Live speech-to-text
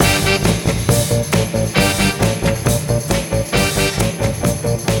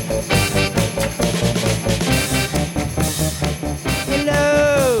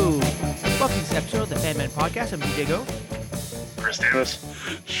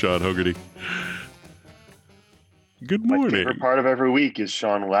Sean Hogarty. Good My morning. favorite part of every week is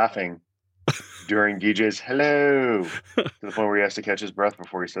Sean laughing during DJ's hello to the point where he has to catch his breath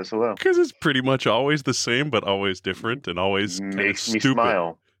before he says hello. Because it's pretty much always the same, but always different and always kind of Makes me stupid.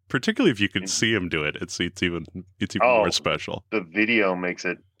 smile. Particularly if you can see him do it, it's even more special. The video makes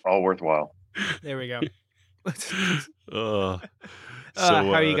it all worthwhile. There we go. How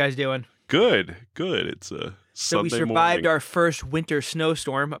How are you guys doing? Good. It's a So we Sunday survived morning. our first winter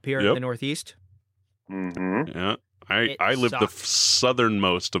snowstorm up here in Yep. the Northeast. Mm-hmm. Yeah. It I lived the sucked.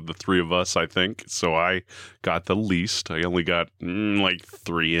 southernmost of the three of us, I think. So I got the least. I only got like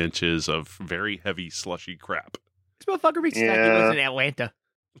 3 inches of very heavy, slushy crap. This motherfucker makes it like he Yeah. lives in Atlanta.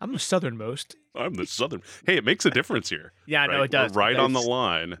 I'm the southernmost. I'm the southern. Hey, it makes a difference here. Yeah, I know right? it does. We're right It on the does.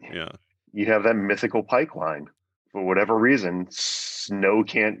 line. Yeah. You have that mythical pike line. For whatever reason, snow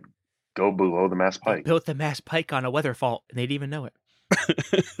can't go below the Mass They Pike. built the Mass Pike on a weather fault, and they didn't even know it.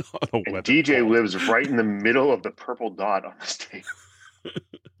 On a And weather DJ fault. lives right in the middle of the purple dot on the state.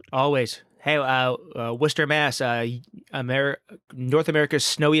 Always. Hey, Worcester, Mass, North America's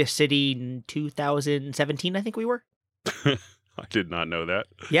snowiest city in 2017, I think we were. I did not know that.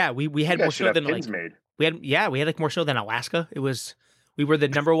 Yeah, we had You more guys should snow have than pins like made. we had like more snow than Alaska. We were the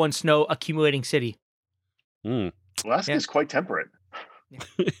number one snow accumulating city. Alaska's quite temperate.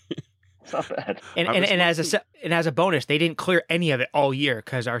 It's not bad. And I was as a bonus, they didn't clear any of it all year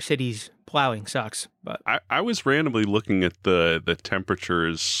because our city's plowing sucks. But I was randomly looking at the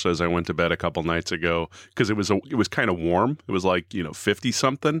temperatures as I went to bed a couple nights ago because it was kind of warm. It was like 50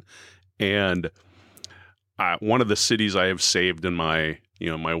 something, and one of the cities I have saved in my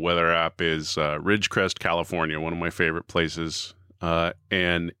my weather app is Ridgecrest, California, one of my favorite places,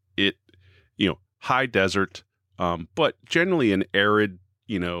 and it high desert, but generally an arid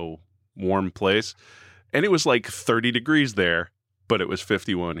warm place, and it was like 30 degrees there, but it was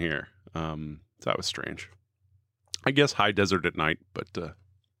 51 here. So that was strange. I guess high desert at night, but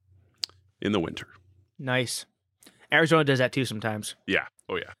in the winter. nice. Arizona does that too sometimes. Yeah.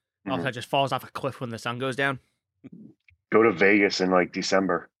 Oh, yeah. Also, it just falls off a cliff when the sun goes down. Go to Vegas in like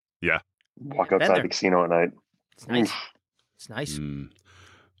December. Yeah. Walk Been outside there. the casino at night. It's nice. Oof. It's nice. Mm.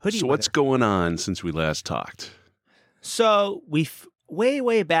 Hoodie So what's weather. going on since we last talked? So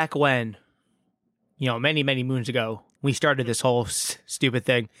way back when, many moons ago, we started this whole stupid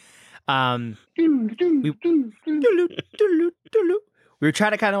thing. We were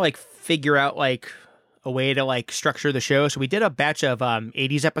trying to kind of like figure out like a way to like structure the show. So we did a batch of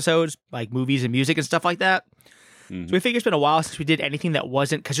 80s episodes, like movies and music and stuff like that. Mhm. So we figured it's been a while since we did anything that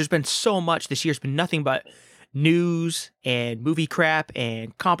wasn't, because there's been so much this year. It's been nothing but news and movie crap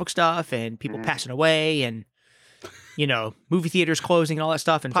and comic book stuff and people passing away and movie theaters closing and all that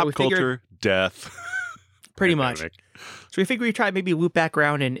stuff. And so Pop we figured, culture, death. pretty much. pandemic. So we figured we'd try to maybe loop back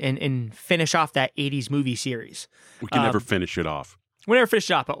around and finish off that 80s movie series. We can never finish it off. We'll never finish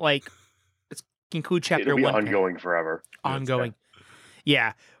it off, but like let's conclude chapter It'll be 1. ongoing forever. Ongoing.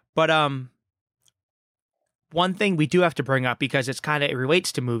 Yeah. But one thing we do have to bring up, because it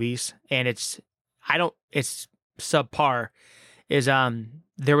relates to movies and it's subpar, is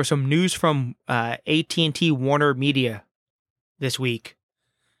there was some news from AT&T Warner Media this week.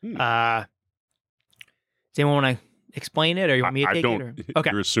 Hmm. Does anyone want to explain it, or you want me to I take don't. it? Or?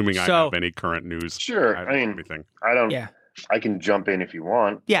 Okay. You're assuming I So- have any current news. Sure. I I don't have mean, anything. I don't. Yeah. I can jump in if you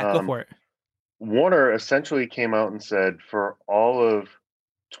want. Yeah, go for it. Warner essentially came out and said for all of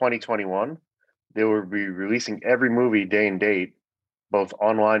 2021, they will be releasing every movie day and date, both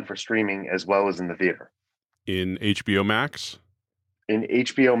online for streaming as well as in the theater. In HBO Max? In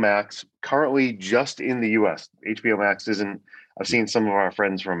HBO Max, currently just in the US. HBO Max isn't. I've seen some of our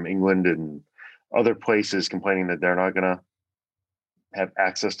friends from England and other places complaining that they're not going to have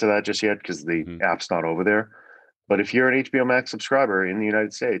access to that just yet because the Mhm. app's not over there. But if you're an HBO Max subscriber in the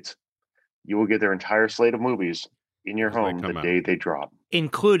United States, you will get their entire slate of movies in your As they home the come out. day they drop,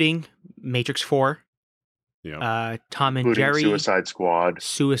 Including Matrix 4, Yeah. Tom and including Jerry, Suicide Squad,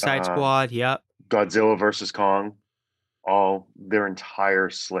 Suicide Squad, yep. Godzilla versus Kong, all their entire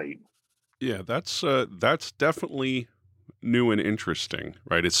slate. Yeah, that's definitely new and interesting,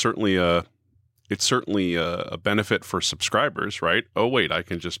 right? It's certainly a benefit for subscribers, right? Oh wait, I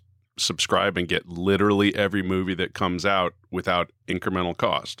can just subscribe and get literally every movie that comes out without incremental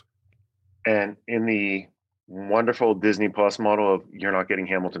cost. And in the wonderful Disney Plus model of you're not getting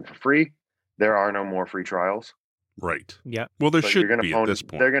Hamilton for free, there are no more free trials. Right. Yep. Well, there But should you're gonna be phone, at this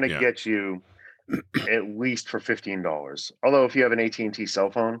point. They're going to Yeah. get you at least for $15. Although if you have an AT&T cell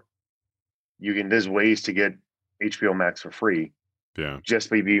phone, there's ways to get HBO Max for free Yeah. just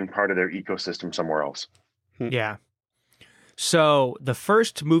by being part of their ecosystem somewhere else. Yeah. So the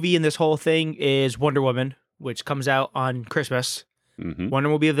first movie in this whole thing is Wonder Woman, which comes out on Christmas. Mm-hmm. Wonder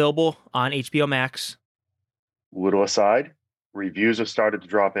Woman will be available on HBO Max. Little aside, reviews have started to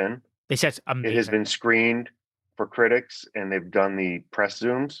drop in. They said it's amazing. It has been screened for critics, and they've done the press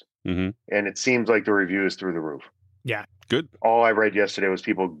zooms, Mm-hmm. and it seems like the review is through the roof. Good. All I read yesterday was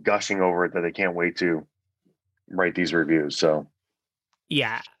people gushing over it that they can't wait to write these reviews. So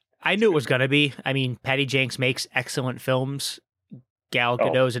Yeah, I knew it was going to be. I mean, Patty Jenkins makes excellent films. Gal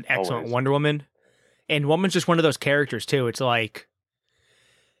Gadot's an excellent always. Wonder Woman. And Woman's just one of those characters, too. It's like,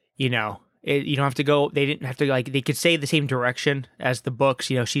 you don't have to go, they didn't have to, like, they could say the same direction as the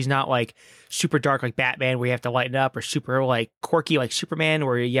books. She's not, like, super dark like Batman where you have to lighten up, or super, like, quirky like Superman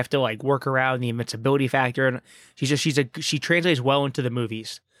where you have to, like, work around the invincibility factor. And she translates well into the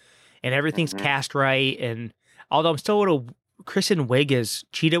movies. And everything's cast right. And although I'm still a little, Kristen Wiig as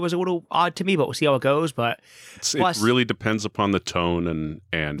Cheetah was a little odd to me, but we'll see how it goes. But It really depends upon the tone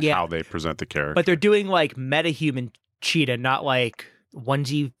and Yeah. how they present the character. But they're doing like metahuman Cheetah, not like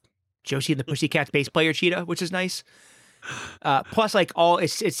onesie Josie and the Pussycats bass player Cheetah, which is nice. Plus, like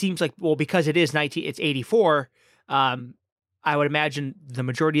it seems like, well, because it's 84. I would imagine the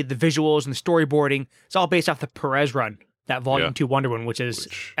majority of the visuals and the storyboarding, it's all based off the Perez run, that Volume 2 Wonder Woman, which is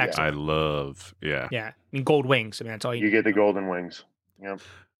excellent. I love. Yeah. Yeah, I mean, gold wings. I mean, that's all you get the golden wings. Yep.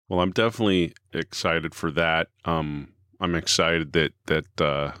 Well, I'm definitely excited for that. I'm excited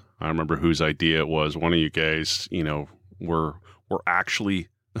that I remember whose idea it was. One of you guys, we're actually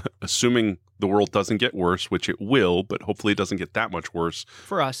assuming the world doesn't get worse, which it will, but hopefully it doesn't get that much worse.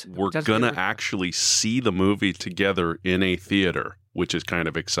 For us, We're gonna actually see the movie together in a theater, which is kind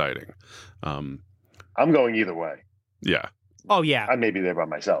of exciting. I'm going either way. Yeah. Oh yeah. I may be there by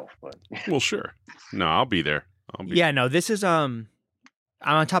myself, but Well, sure. No, I'll be there. Yeah, no, this is I'm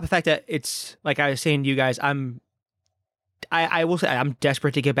on top of the fact that it's like I was saying to you guys, I will say I'm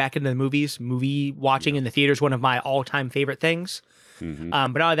desperate to get back into the movies. Movie watching in the theater is one of my all-time favorite things. Mhm.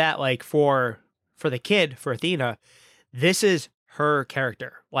 But not that, like for the kid, for Athena, this is her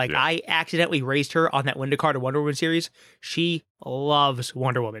character. Like Yeah. I accidentally raised her on that Linda Carter Wonder Woman series. She loves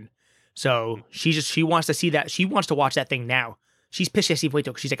Wonder Woman. So she wants to see that. She wants to watch that thing now. She's pissed at Steve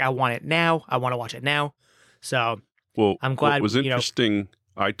Waito. She's like, I want it now. I want to watch it now. So Well, I'm glad, what was interesting.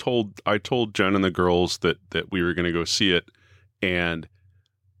 I told Jen and the girls that we were going to go see it, and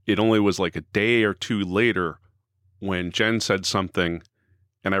it only was like a day or two later when Jen said something,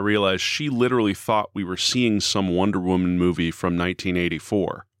 and I realized she literally thought we were seeing some Wonder Woman movie from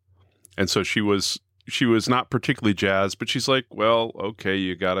 1984, and so she was not particularly jazzed, but she's like, well, okay,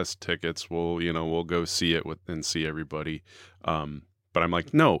 you got us tickets. We'll go see it and see everybody. But I'm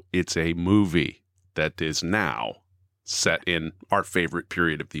like, no, it's a movie that is now set in our favorite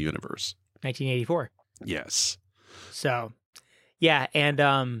period of the universe. 1984. Yes. So, yeah,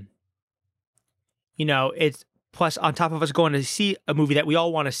 and it's plus on top of us going to see a movie that we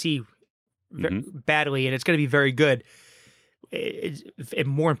all want to see badly, and it's going to be very good. And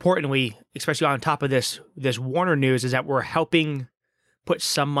more importantly, especially on top of this Warner news, is that we're helping put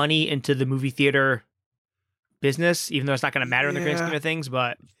some money into the movie theater business, even though it's not going to matter in the grand scheme of things.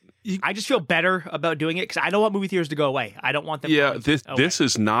 But I just feel better about doing it because I don't want movie theaters to go away. I don't want them. Yeah, this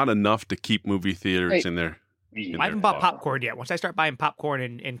is not enough to keep movie theaters in there. I haven't bought popcorn yet. Once I start buying popcorn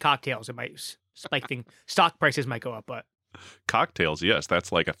and cocktails, it might spike things. Stock prices might go up, but cocktails, yes,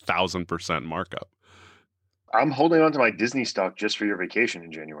 that's like 1,000% markup. I'm holding on to my Disney stock just for your vacation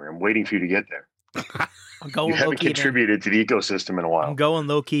in January. I'm waiting for you to get there. I'm going You haven't low-key, man. contributed to the ecosystem in a while. I'm going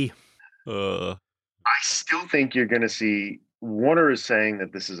low key. I still think you're going to see. Warner is saying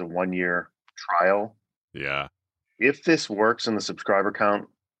that this is a 1-year trial. Yeah. If this works and the subscriber count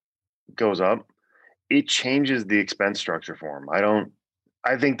goes up, it changes the expense structure for them.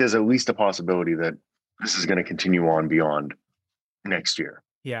 I think there's at least a possibility that this is going to continue on beyond next year.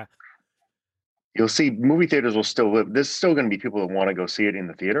 Yeah. You'll see movie theaters will still live. There's still going to be people that want to go see it in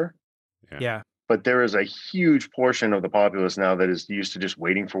the theater. Yeah. But there is a huge portion of the populace now that is used to just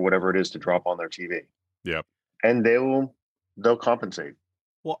waiting for whatever it is to drop on their TV. Yep. And they'll compensate.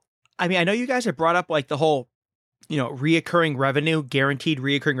 Well, I mean, I know you guys have brought up like the whole, reoccurring revenue, guaranteed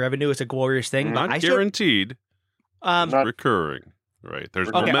reoccurring revenue is a glorious thing. Not guaranteed. Recurring. Right. There's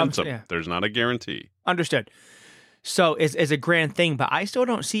momentum. There's not a guarantee. Understood. So it's a grand thing, but I still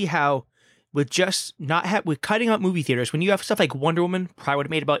don't see how with just with cutting out movie theaters, when you have stuff like Wonder Woman, probably would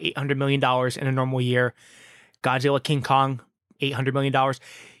have made about $800 million in a normal year. Godzilla, King Kong, $800 million.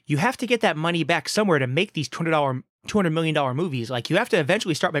 You have to get that money back somewhere to make these $200 million movies. Like you have to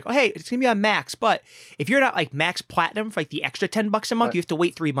eventually start like, oh, hey, it's going to be on Max. But if you're not like Max Platinum for like the extra $10 a month, you have to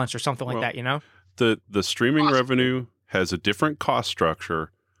wait 3 months or something like that, The streaming revenue has a different cost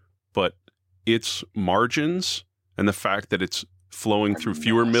structure, but its margins and the fact that it's flowing through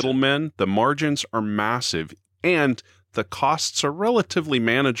fewer middlemen, the margins are massive, and the costs are relatively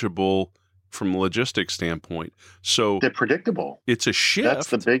manageable from a logistics standpoint. So They're predictable. it's a shift. That's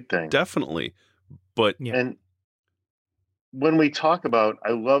the big thing. Definitely. But Yeah. And when we talk about, I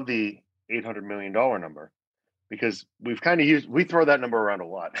love the $800 million number, because we throw that number around a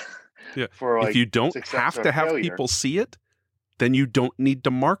lot. Yeah. For like if you don't success have or to have failure. people see it, then you don't need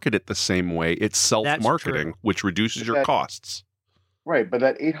to market it the same way. It's self-marketing, true. which reduces your That- costs. Right, but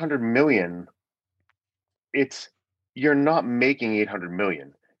that 800 million, you're not making 800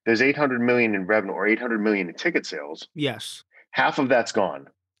 million. There's 800 million in revenue or 800 million in ticket sales. Yes. Half of that's gone.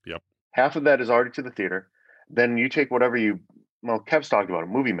 Yep. Half of that is already to the theater. Then you take whatever Kev's talked about it,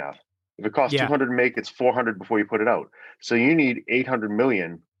 movie math. If it costs Yeah. 200 to make, it's 400 before you put it out. So you need 800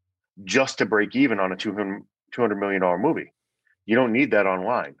 million just to break even on a $200 million movie. You don't need that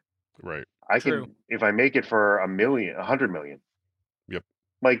online. Right. True. If I make it for $100 million. Yep.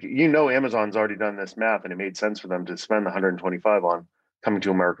 Like, Amazon's already done this math, and it made sense for them to spend the 125 on Coming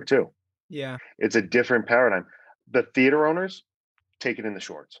to America too. Yeah. It's a different paradigm. The theater owners take it in the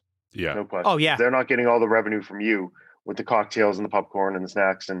shorts. Yeah. No question. Oh, yeah. They're not getting all the revenue from you with the cocktails and the popcorn and the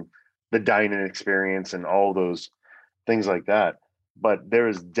snacks and the dining experience and all those things like that. But there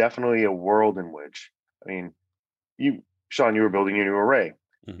is definitely a world in which, Sean, you were building your new array.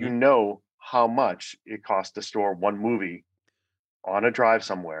 Mhm. You know how much it costs to store one movie on a drive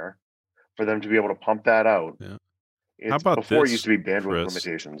somewhere for them to be able to pump that out. Yeah. It's, How about before this, it used to be bandwidth Chris?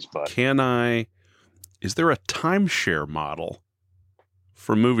 limitations, but Is there a timeshare model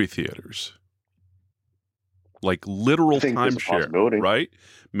for movie theaters? Like literal I think there's a timeshare, possibility. right?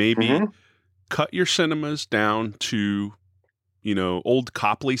 Maybe Mhm. cut your cinemas down to, old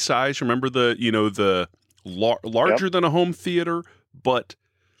Copley size. Remember the larger than a home theater, but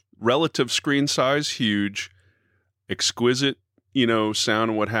relative screen size, huge, exquisite,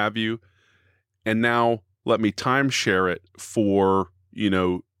 sound and what have you. And now let me timeshare it for,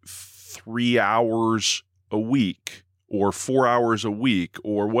 3 hours a week or 4 hours a week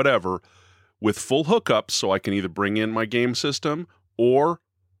or whatever with full hookups, so I can either bring in my game system or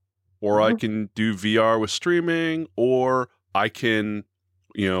I can do VR with streaming, or I can,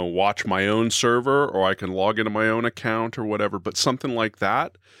 watch my own server, or I can log into my own account or whatever. But something like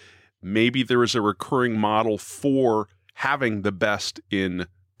that, maybe there is a recurring model for having the best in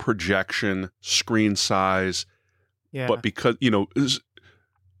projection, screen size. Yeah. But because, You could it's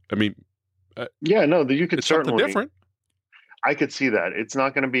something certainly different. I could see that. It's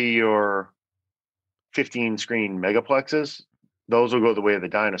not going to be your 15 screen megaplexes. Those will go the way of the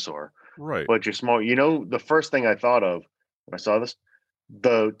dinosaur. Right. But your small, the first thing I thought of when I saw this,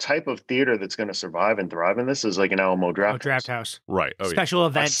 the type of theater that's going to survive and thrive in this is like an Alamo Draft Draft House. House. Right. Oh, yeah. Special A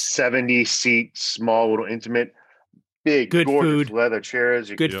events. 70-seat, small, little intimate, big, Good gorgeous food. leather chairs.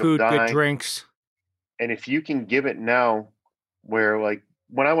 You Good can food, dine. good drinks. And if you can give it now, where like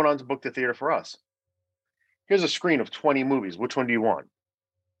when I went on to book the theater for us, here's a screen of 20 movies. Which one do you want?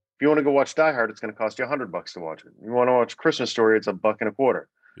 If you want to go watch Die Hard, it's going to cost you $100 to watch it. You want to watch Christmas Story, it's $1.25.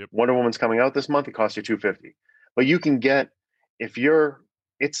 Yep. Wonder Woman's coming out this month, it costs you $250. But you can get,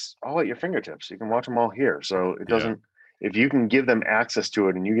 it's all at your fingertips. You can watch them all here. So it doesn't, if you can give them access to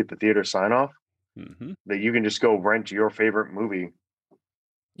it and you get the theater sign off, Mm-hmm. that you can just go rent your favorite movie.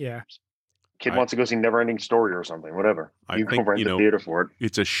 Yeah. Kid wants to go see Neverending Story or something, whatever. I You can think, rent the theater for it.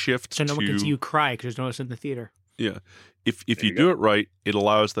 It's a shift So no one to can see you cry because there's no one in the theater. Yeah. If There you you do it right, it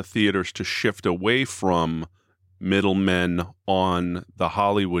allows the theaters to shift away from middlemen on the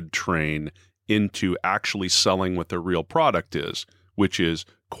Hollywood train into actually selling what their real product is, which is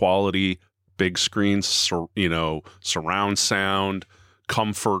quality, big screens, surround sound,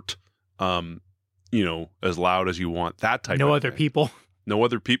 comfort, as loud as you want, that type of No other thing. people. No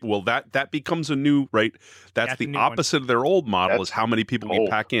other people. Well, that becomes a new, right? That's the the new one. opposite of their old model, That's is how many people can old.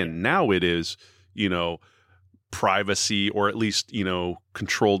 pack in. Now it is, privacy, or at least,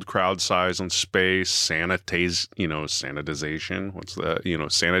 controlled crowd size and space, sanitization. What's the,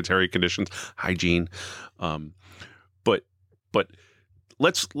 sanitary conditions, hygiene. But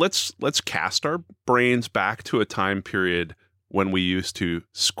let's cast our brains back to a time period when we used to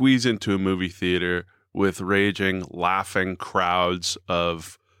squeeze into a movie theater with raging, laughing crowds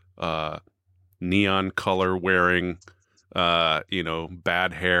of neon color wearing,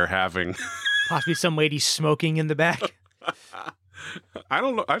 bad hair having. Possibly some lady smoking in the back. I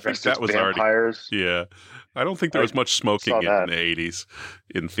don't know. I think Racist that was already. vampires. Yeah. I don't think there was much smoking saw in that. the 80s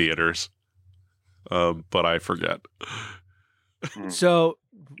in theaters. But I forget. So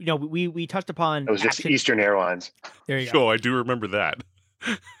we touched upon It was just action. Eastern Airlines. There you go. Sure, I do remember that.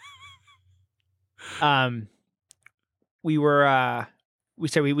 We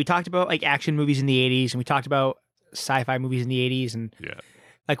said we talked about like action movies in the 80s, and we talked about sci-fi movies in the 80s, and Yeah.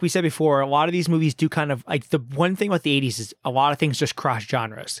 like we said before, a lot of these movies do kind of like, the one thing about the 80s is a lot of things just cross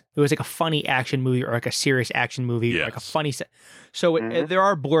genres. It was like a funny action movie or like a serious action movie, or like a Yes. funny so there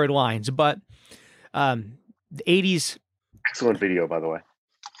are blurred lines, but the 80s. Excellent video, by the way.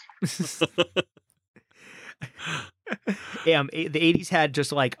 Yeah, the 80s had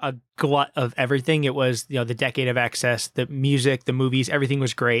just like a glut of everything. It was, the decade of excess, the music, the movies, everything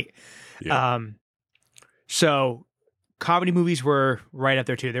was great. Yeah. So comedy movies were right up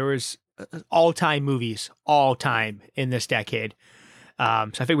there too. There was all-time movies, all time in this decade. So I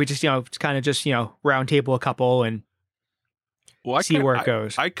think we just, kind of just, round table a couple and Well, see where it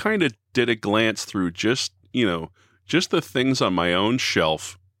goes. I kind of did a glance through just the things on my own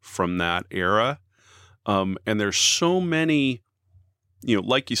shelf from that era. And there's so many,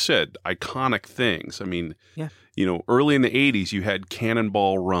 like you said, iconic things. I mean, Yeah. Early in the 80s, you had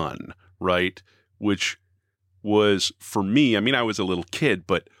Cannonball Run, right? Which was, for me, I mean, I was a little kid,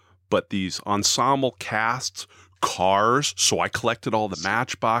 but these ensemble casts, Cars, so I collected all the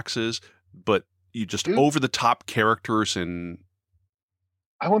Matchboxes, but you just Dude. over-the-top characters and...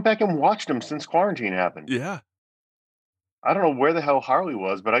 I went back and watched them since quarantine happened. Yeah. I don't know where the hell Harley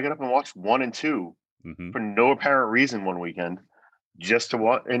was, but I got up and watched 1 and 2 Mm-hmm. for no apparent reason one weekend, just to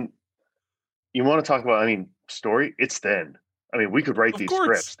watch. And you want to talk about, I mean, story? It's thin. I mean, we could write Of these course.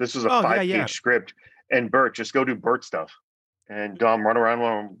 scripts. This was a Oh, yeah, 5-page yeah. script. And Bert, just go do Bert stuff. And Dom, run around with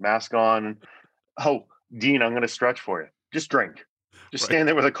a mask on. Oh, Dean, I'm going to stretch for you. Just drink. Just Right. stand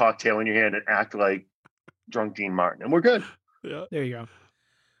there with a cocktail in your hand and act like drunk Dean Martin. And we're good. Yeah. There you go.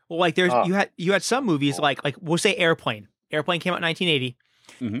 Well, like there's you had some movies like we'll say Airplane. Airplane came out in 1980.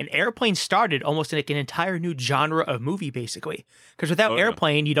 Mhm. And Airplane started almost like an entire new genre of movie, basically. Because without Oh, yeah.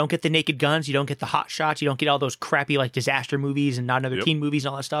 Airplane, you don't get the Naked Guns, you don't get the hot shots, you don't get all those crappy like disaster movies and Not Another Yep. Teen movies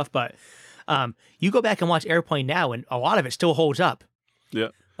and all that stuff. But you go back and watch Airplane now, and a lot of it still holds up. Yeah.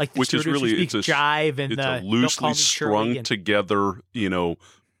 Like the Which is Stewardess Who really- Speaks it's a- jive and It's the a Don't Call loosely Me Shirley strung and- together,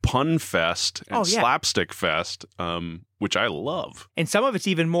 pun fest and Oh, yeah. slapstick fest, which I love. And some of it's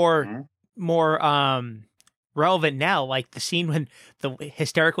even more Mhm. relevant now, like the scene when the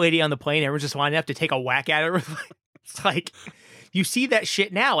hysterical lady on the plane, everyone's just lining up to take a whack at her. It's like you see that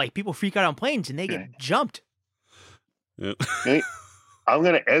shit now. Like people freak out on planes and they get jumped. Yeah. I'm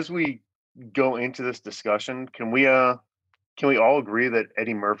gonna, as we go into this discussion, can we all agree that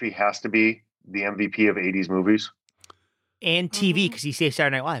Eddie Murphy has to be the MVP of 80s movies? And TV, because he saved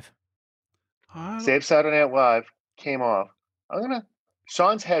Saturday Night Live. Save Saturday Night Live came off.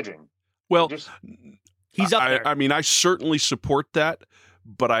 Sean's hedging. Well, Just He's up there. I mean, I certainly support that,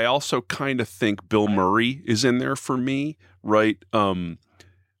 but I also kind of think Bill Murray is in there for me, right?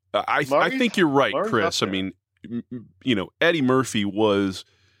 I think you're right, Murray's Chris. up I mean, Eddie Murphy was,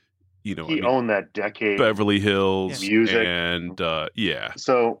 he owned that decade. Beverly Hills Music. and yeah.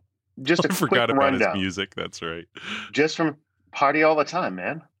 So just a I quick forgot about rundown. his music. That's right. Just from Party All the Time,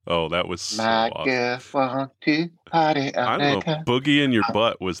 man. Oh, that was so My awesome. girl want to party all I the don't know. time. Boogie in Your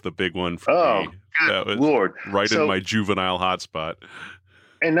Butt was the big one for Oh, me. That was Lord. right So- in my juvenile hotspot.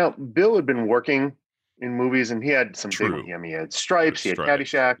 And now Bill had been working in movies, and he had some True. big. I mean, he had Stripes, he had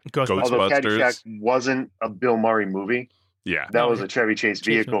Stripes. Caddyshack. Ghostbusters. Although Ghostbusters. Caddyshack wasn't a Bill Murray movie, Yeah. that No, was yeah. a Chevy Chase Chase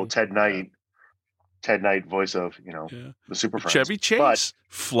vehicle. movie. Ted Knight. Ted Knight, voice of Yeah. the Super Friends. Chevy Chase, But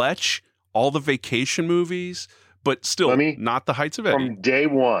Fletch, all the vacation movies, but still Let me- not the Heights of Eddie. from day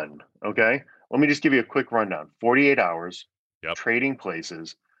one, okay. Let me just give you a quick rundown. 48 Hours, Yep. Trading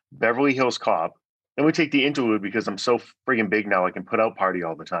Places, Beverly Hills Cop. Then we take the interlude because I'm so friggin' big now. I can put out Party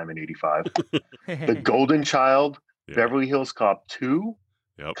All the Time in '85. The Golden Child, Yeah. Beverly Hills Cop 2,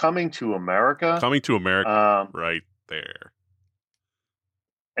 Yep. Coming to America. Coming to America, right there.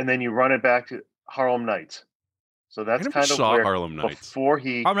 And then you run it back to Harlem Nights. So I that's never kind of saw where Harlem Nights. before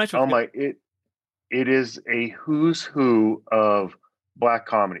he. Harlem Nights was Oh good. my! It is a who's who of black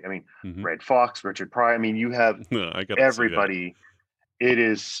comedy. I mean, Mhm. Red Fox, Richard Pryor. I mean, you have I got everybody.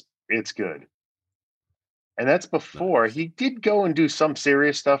 It's good. And that's before he did go and do some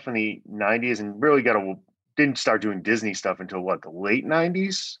serious stuff in the 90s and really didn't start doing Disney stuff until what, the late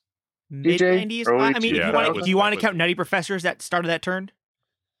 90s? Mid DJ, 90s. early I mean, Yeah, if that you was- do you want that to was- count Nutty Professors that started that turn?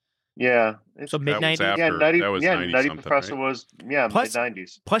 Yeah. So mid That was 90s. after- Yeah, Nutty, that was yeah, 90 Nutty something, Professor right? was Plus- mid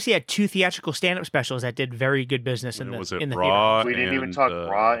 90s. Plus, he had 2 theatrical stand-up specials that did very good business in When the was it in the Raw? theater. We didn't even and, talk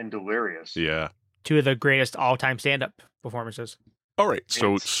Raw and Delirious. Yeah. 2 of the greatest all-time stand-up performances. All right,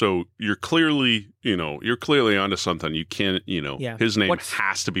 so It's- so you're clearly onto something. You can't, Yeah. his name What's-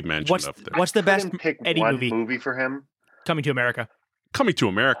 has to be mentioned What's up there. what's the best couldn't pick Eddie one movie for him. coming to America? Coming to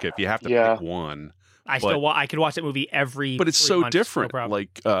America, if you have to Yeah. pick one, I could watch that movie every. but it's 3 so months, no different. problem.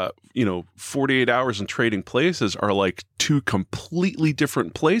 Like 48 Hours and Trading Places are like two completely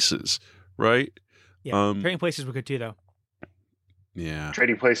different places, right? Yeah, Trading Places were good too, though. Yeah,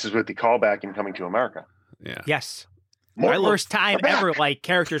 Trading Places with the callback and Coming to America. yeah. Yes, More first time we're back. ever like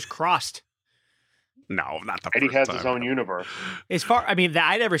characters crossed. No, not the Eddie first has time. his own universe. As far, I mean, that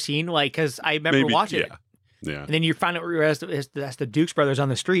I'd ever seen, like, because I remember Maybe, watching yeah, it, yeah. and then you find out that's the Dukes brothers on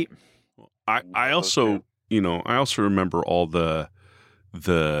the street. I Those also two. I also remember all the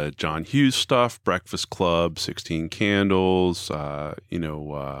John Hughes stuff, Breakfast Club, 16 Candles,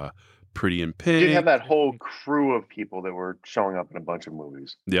 Pretty in You Pink. did have that whole crew of people that were showing up in a bunch of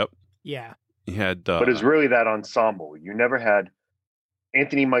movies, Yep. Yeah, You had but it's really that ensemble. You never had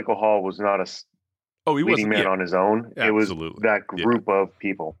Anthony Michael Hall was not a he leading wasn't man yeah. on his own. It was Absolutely. that Yeah. group of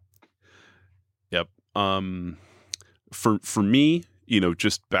people. Yep. For me,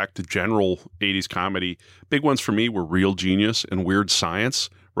 just back to general 80s comedy, big ones for me were Real Genius and Weird Science,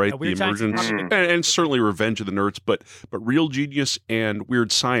 right? Weird the Science is emergence probably- and certainly Revenge of the Nerds, but Real Genius and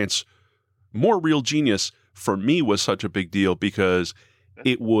Weird Science, more Real Genius for me was such a big deal because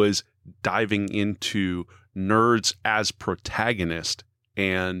it was diving into nerds as protagonist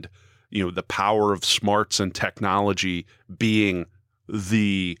and the power of smarts and technology being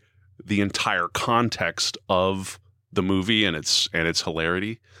the entire context of the movie and its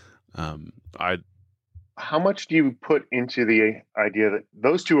hilarity. How much do you put into the idea that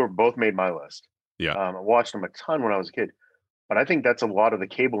those two are both made my list? Yeah. I watched them a ton when I was a kid, but I think that's a lot of the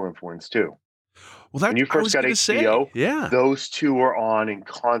cable influence too. Well, that When you I first was got gonna say, HBO, yeah. Those two were on in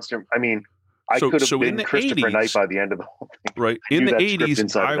constant. I mean, I So- could have so in been the Christopher 80s Knight by the end of the whole thing. Right. I In knew the that script 80s,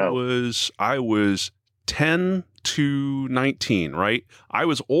 inside and out. I was 10 to 19, right? I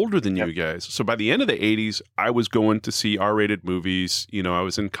was older than you Yep. guys. So by the end of the 80s, I was going to see R-rated movies. I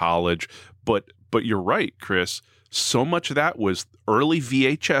was in college. But you're right, Chris. So much of that was early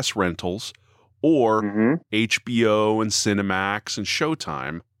VHS rentals or Mhm. HBO and Cinemax and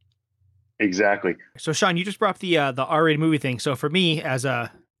Showtime. Exactly. So, Sean, you just brought up the R-rated movie thing. So, for me, as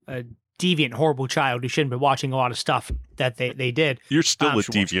a deviant, horrible child who shouldn't be watching a lot of stuff that they did. You're still a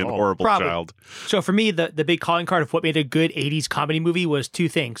Should watch deviant, all. horrible Probably. child. So, for me, the big calling card of what made a good '80s comedy movie was two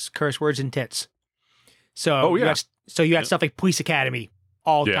things: curse words and tits. So, Oh, you yeah. had, stuff like Police Academy,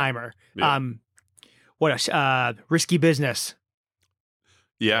 all timer. Yeah. What else? Risky Business.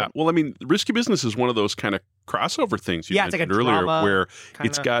 Yeah. Well, I mean, Risky Business is one of those kind of crossover things you Yeah, it's like a mentioned earlier drama where Kinda,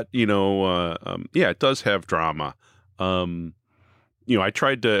 it's got, it does have drama. I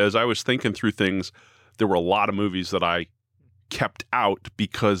tried to, as I was thinking through things, there were a lot of movies that I kept out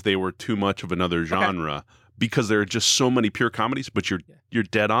because they were too much of another genre. Because there are just so many pure comedies, but you're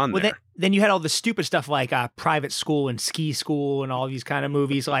dead on Well, there. then you had all the stupid stuff like Private School and Ski School and all these kind of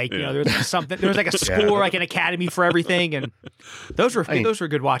movies. Like Yeah. there was like a school or like an academy for everything, and those were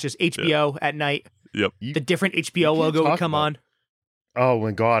good watches. HBO at night. Yep. The different HBO you can't logo would talk come about- on. Oh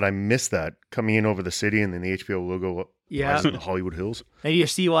my God, I missed that coming in over the city and then the HBO logo Yeah, rising in the Hollywood Hills. and you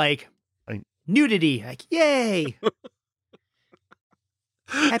see like I- nudity. Like yay,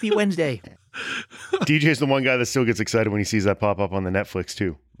 Happy Wednesday. DJ's the one guy that still gets excited when he sees that pop up on the Netflix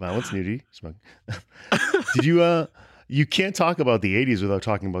too. Violence, nudity, smoke. Did you? You can't talk about the '80s without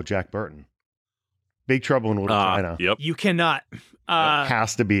talking about Jack Burton. Big Trouble in Little China Yep. You cannot.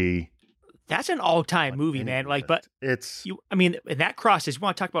 has to be That's an all-time movie, any man. Like, movement. but it's that crosses. You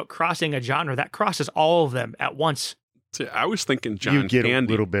want to talk about crossing a genre? That crosses all of them at once. See, I was thinking you John get Candy,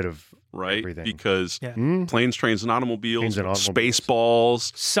 a little bit of right? everything. Because Yeah. Planes, Trains, and Automobiles, Trains and Automobiles.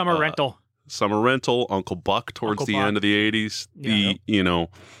 Spaceballs, Summer Rental. Summer Rental, Uncle Buck towards Uncle the Buck. end of the 80s.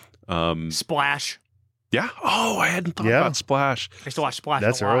 Splash. Yeah. Oh, I hadn't thought Yeah. about Splash. I used to watch Splash.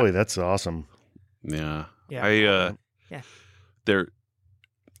 that's a lot. early. That's awesome. Yeah. Yeah. I Yeah.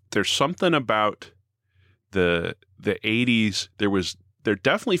 there's something about the 80s. There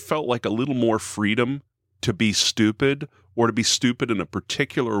definitely felt like a little more freedom to be stupid or to be stupid in a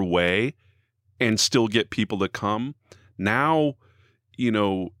particular way and still get people to come. Now,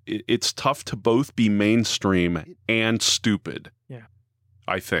 it's tough to both be mainstream and stupid. Yeah.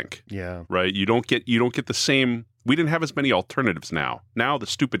 I think. Yeah. Right? You don't get the same. We didn't have as many alternatives now. Now the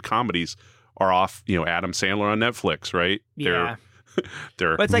stupid comedies are off, Adam Sandler on Netflix, right? Yeah.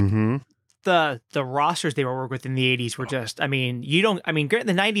 They're But it's like Mhm. the rosters they were working with in the 80s were just, granted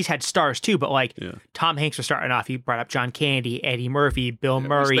the 90s had stars too, but like Yeah. Tom Hanks was starting off. You brought up John Candy, Eddie Murphy, Bill it was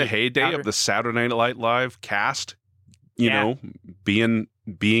Murray. the heyday of the Saturday Night Live cast you Yeah. know,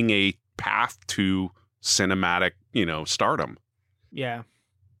 being a path to cinematic, stardom, Yeah.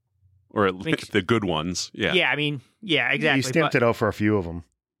 or at Makes- the good ones. Yeah. Yeah. I mean, yeah, You exactly. stamped it out for a few of them.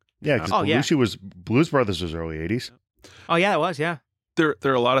 Yeah, because Oh, yeah. Blues Brothers was early 80s. Oh, yeah, it was. Yeah. There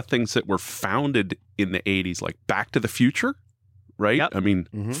are a lot of things that were founded in the 80s, like Back to the Future, right? Yep. I mean,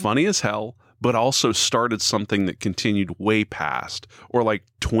 Mhm. funny as hell, but also started something that continued way past. Or like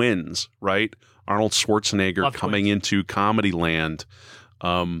Twins, right? Arnold Schwarzenegger Love coming Twins. into comedy land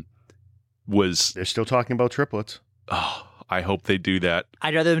was, They're still talking about triplets. oh, I hope they do that.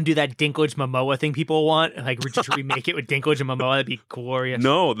 I'd rather them do that Dinklage Momoa thing people want, like just remake it with Dinklage and Momoa. That'd be glorious.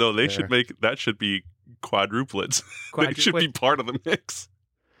 No, they Fair. should be quadruplets. They should be Quadruplet. part of the mix.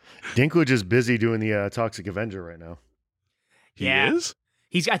 Dinklage is busy doing the Toxic Avenger right now. He Yeah. is?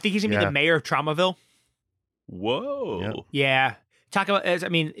 I think he's gonna be Yeah. the mayor of Traumaville. Whoa. Yep. Yeah. Talk about, I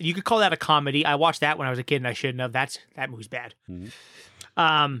mean, you could call that a comedy. I watched that when I was a kid and I shouldn't have. That movie's bad. Mhm.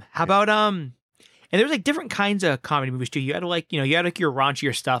 How about, and there was like different kinds of comedy movies too. You had like, you had like your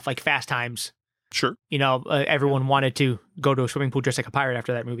raunchier stuff, like Fast Times. Sure. Everyone wanted to go to a swimming pool dressed like a pirate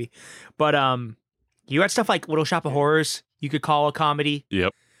after that movie. But, you had stuff like Little Shop of Horrors, you could call a comedy.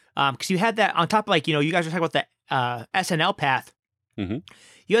 Yep. Because you had that on top of like, you guys were talking about the SNL path. Mhm.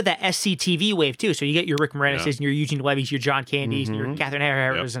 You had that SCTV wave too. So you get your Rick Moranis' Yeah. and your Eugene Levy's, your John Candy's, and your Mhm. Catherine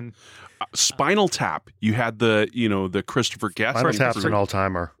Harris, and Spinal Tap. You had the Christopher Guest. Spinal First- Tap's an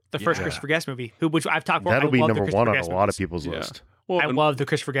all-timer. the first Yeah. Christopher Guest movie, which I've talked about. That'll I be love the number Christopher one on Guest a lot of movies. people's Yeah. list. Well, I and- love the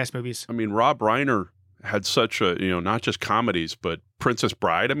Christopher Guest movies. I mean, Rob Reiner had such a, not just comedies, but Princess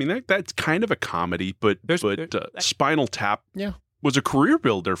Bride. I mean, that's kind of a comedy, but Spinal Tap Yeah. was a career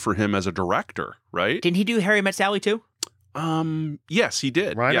builder for him as a director, right? Didn't he do Harry Met Sally too? Yes, he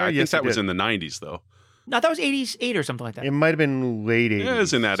did. Reiner? Yeah, I think Yes, he that was did. in the 90s, though. No, that was 88 or something like that. It might have been late 80s. Yeah, it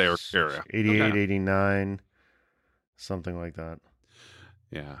was in that area. 88, Okay. 89, something like that.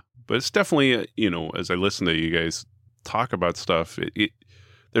 Yeah, but it's definitely, as I listen to you guys talk about stuff,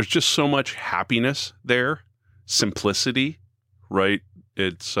 there's just so much happiness there, simplicity, right?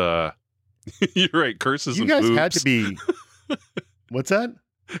 It's, you're right, curses You and guys boobs. had to be... What's that?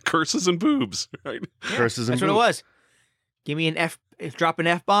 Curses and boobs, right? Yeah, Curses and That's what it boobs. was. Give me drop an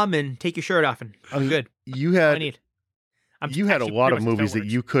F bomb and take your shirt off, and I'm good. You All I had need. you had a actually lot pretty of much movies that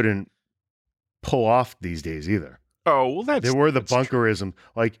fireworks. you couldn't pull off these days either. Oh, well, There were the that's true. bunkerism.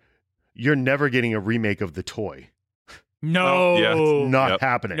 Like, you're never getting a remake of The Toy. No, yeah, Not Yep.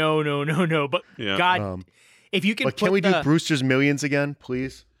 happening. no. But Yeah. God, if you can, But can put we the, do Brewster's Millions again,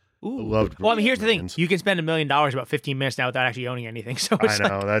 please? Ooh. I loved Well, I mean, here's the thing: Millions. you can spend $1 million about 15 minutes now without actually owning anything. So I it's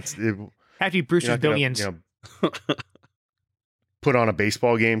like, know that's it, have to be you're Brewster's not gonna, Billions. put on a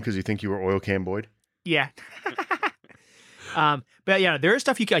baseball game because you think you were Oil Can Boyd. Yeah. But yeah, there is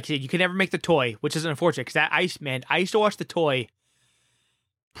stuff you can, like you said, you can never make The Toy, which is unfortunate because I used to watch The Toy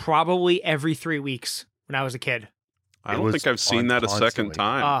probably every 3 weeks when I was a kid. I It don't was think I've seen on that a second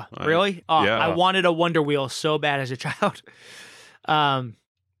constantly. time. Really? Oh, yeah. I wanted a Wonder Wheel so bad as a child.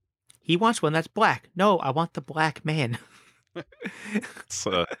 He wants one that's black. No, I want the black man. It's,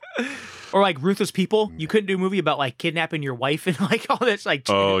 Or like Ruthless People. You couldn't do a movie about like kidnapping your wife and like all this like.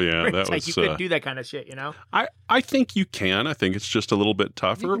 Oh, yeah, it's that like was, you couldn't do that kind of shit. I think you can. I think it's just a little bit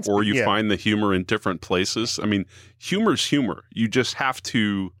tougher, You can- or you yeah. find the humor in different places. I mean, humor's humor. You just have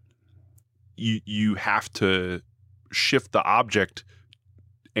to, you have to shift the object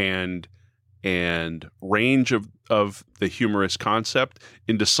and range of the humorous concept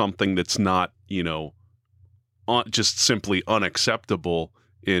into something that's not, just simply unacceptable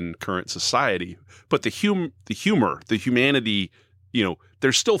in current society. But the humor, the humanity,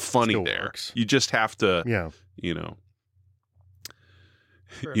 there's still funny Still there. works. You just have to, Yeah.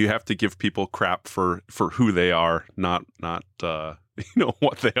 Sure. you have to give people crap for who they are, not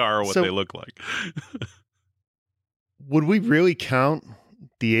what they are or what So- they look like. Would we really count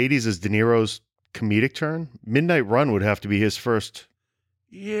the 80s as De Niro's comedic turn? Midnight Run would have to be his first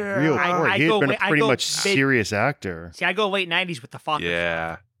Yeah. real I- part. I He had go been a wi- I pretty go much big- serious actor. See, I go late '90s with the Fockers.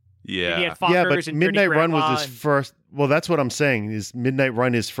 Yeah. He Yeah. had Fockers Yeah, but and Midnight Dirty Run Grandpa was his and- first. Well, that's what I'm saying. Is Midnight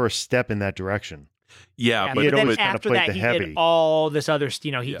Run his first step in that direction? Yeah, Yeah, but he had then always kinda after played that, the he heavy. did all this other. He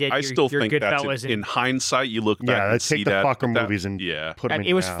yeah, did. I your, still your think that's Goodfellas in and hindsight. You look back Yeah, and let's see take the that, Fokker that- movies and yeah. put them in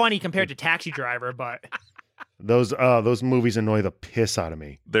it was half. funny compared to Taxi Driver, but Those movies annoy the piss out of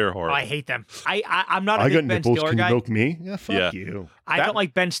me. They're horrible. I hate them. I'm not a I big got Ben nipples. Stiller Can you guy. milk me? Yeah, fuck Yeah. you. I That- don't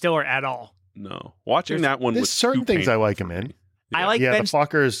like Ben Stiller at all. No, watching There's- that one. There's was certain too things I painful like for him in. me. I like Yeah, Ben. the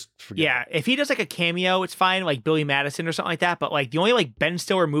Fockers. Forget Yeah, if he does like a cameo, it's fine, like Billy Madison or something like that. But like the only like Ben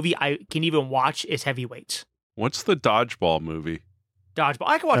Stiller movie I can even watch is Heavyweights. What's the dodgeball movie? Dodgeball.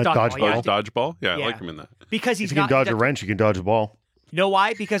 I can watch Dodgeball. Dodgeball. Yeah, Dodgeball? Yeah, I Yeah. like him in that. because If he's you can not. dodge a wrench, you can dodge a ball. You know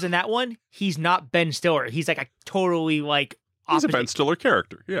why? Because in that one, he's not Ben Stiller. He's like a totally like He's a opposite. Ben Stiller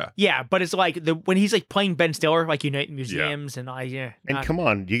character. Yeah. Yeah, but it's like when he's like playing Ben Stiller, like in museums and yeah. And not come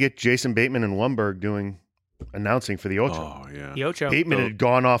on, you get Jason Bateman and Lumberg announcing for the Ocho. Oh yeah. the Ocho. Bateman had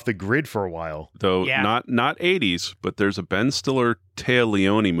gone off the grid for a while. Though Yeah. not 80s, but there's a Ben Stiller Taya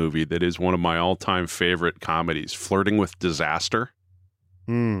Leone movie that is one of my all-time favorite comedies, Flirting with Disaster.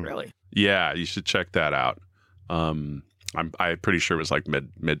 Hmm. Really? Yeah, you should check that out. I'm pretty sure it was like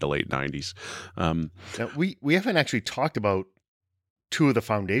mid to late 90s. Now, we haven't actually talked about two of the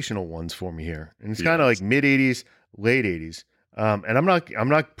foundational ones for me here, and it's kind of like mid '80s, late '80s. And I'm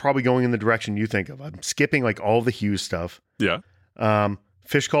not probably going in the direction you think of. I'm skipping like all the Hughes stuff. Yeah.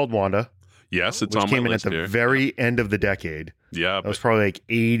 Fish Called Wanda, Yes, it's which on my came in at list the here. very end of the decade. Yeah, That was but probably like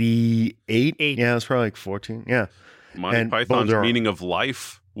 88. Eight. Yeah, it was probably like 14. Yeah. Monty and Bull Python's Durham. Meaning of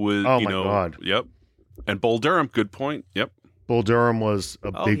Life was, Oh, my God. Yep. And Bull Durham, good point. Yep. Bull Durham was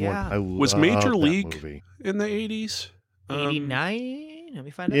a Oh, big yeah. one. I Was loved Major that League movie. in the 80s. 89? Let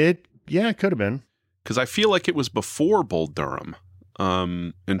me find out. It could have been. Because I feel like it was before Bull Durham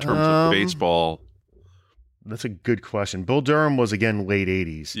in terms of baseball. That's a good question. Bull Durham was again late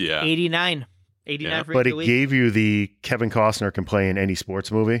 80s. Yeah. 89. 89 Yeah. for But Major it League. gave you the Kevin Costner can play in any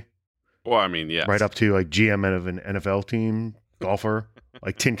sports movie, Well, I mean, yeah. right up to like GM of an NFL team, golfer.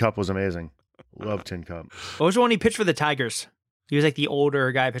 Like Tin Cup was amazing. Love Tin Cup. What was the one he pitched for the Tigers? He was like the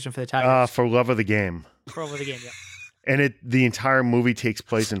older guy pitching for the Tigers. For Love of the Game. For over the game, yeah. And the entire movie takes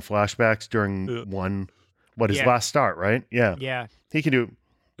place in flashbacks during his Yeah. last start, right? Yeah. Yeah. He can do.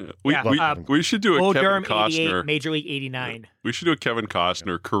 Yeah. We should do a Bull Kevin Durham, 88, Costner. Major League 89. We should do a Kevin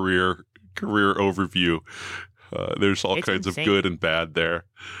Costner career overview. There's all It's kinds insane. of good and bad there.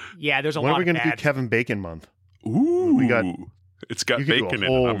 Yeah, there's a When lot are we of going to do bad. Kevin Bacon month? Ooh, We got- it's got You can bacon do a in it.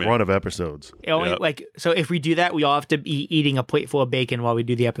 whole I'm in. run of episodes. Only, Yeah. like, so if we do that, we all have to be eating a plate full of bacon while we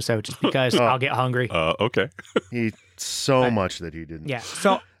do the episode, just because Oh. I'll get hungry. Okay. He so Right. much that he didn't. Yeah.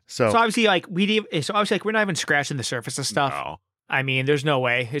 So So, obviously, like we're not even scratching the surface of stuff. No. I mean, there's no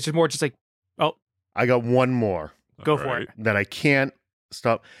way. It's just more just like, I got one more go All for right. it. that I can't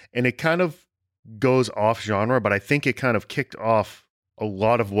stop, and it kind of goes off genre, but I think it kind of kicked off a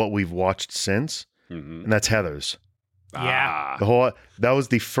lot of what we've watched since, Mhm. and that's Heathers. Yeah. That was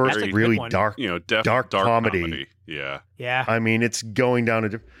the first That's a good really one. dark. Dark comedy. comedy. Yeah. Yeah. I mean, it's going down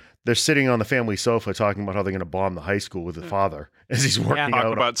a. They're sitting on the family sofa talking about how they're going to bomb the high school with the father as he's working Talk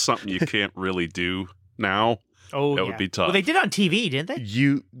out. about something you can't really do now. Oh, That yeah. would be tough. Well, they did it on TV, didn't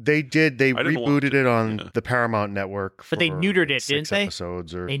they? They did. They I didn't watch rebooted it, it on yeah. the Paramount Network, But they for neutered it, 6 didn't they?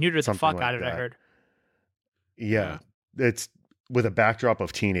 Episodes or They neutered the something fuck like out of it. I that. heard. Yeah, it's with a backdrop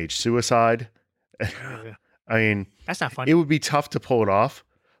of teenage suicide. I mean, That's not funny. it would be tough to pull it off,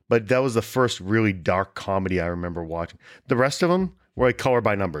 but that was the first really dark comedy I remember watching. The rest of them were like color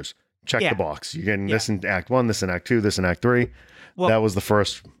by numbers. Check Yeah. the box. You're getting this in Act 1, this in Act 2, this in Act 3. Well, that was the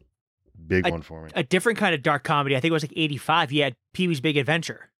first big one for me. a different kind of dark comedy. I think it was like 85. You had Pee-wee's Big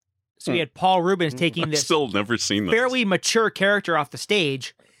Adventure. So you had Paul Rubens taking I've this still never seen those. fairly mature character off the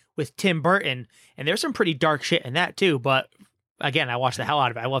stage with Tim Burton, and there's some pretty dark shit in that too. But again, I watched the hell out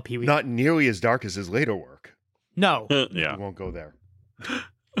of it. I love Pee-wee. Not nearly as dark as his later work. No, Yeah. We won't go there.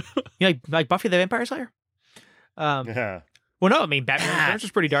 you like Buffy the Vampire Slayer? Yeah. Well, no, I mean Batman Returns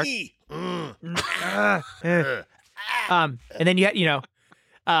was pretty dark. And then you had, you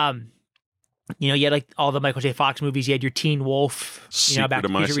had like all the Michael J. Fox movies. You had your Teen Wolf, Secret Back to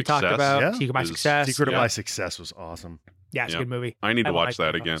of the My Future we talked Success about. Yeah. Secret of My is- Success. Secret of Yeah. My Success was awesome. Yeah, it's Yeah. a good movie. I need to I watch like that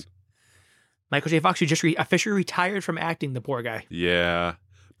Michael again. Fox. Michael J. Fox, who just officially retired from acting, the poor guy. Yeah.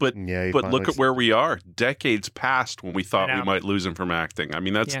 But Yeah, he but finally- look at where we are. Decades past when we thought I we know. might lose him from acting. I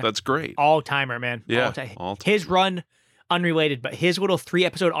mean, that's Yeah. that's great. All timer, man. Yeah, All time. all time. His run, unrelated, but his little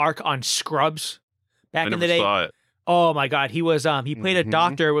 3-episode arc on Scrubs back I in never the day. saw it. Oh my God, he was he played a Mhm.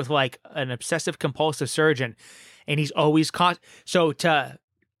 doctor with like an obsessive compulsive surgeon, and he's always so to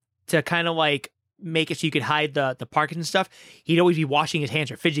kind of like make it so you could hide the Parkinson stuff. He'd always be washing his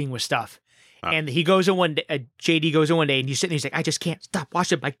hands or fidgeting with stuff. Ah. And he goes in one day, JD goes in one day, and you sit there, he's like, I just can't stop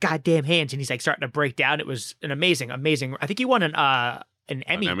washing my goddamn hands, and he's like starting to break down. It was an amazing. I think he won an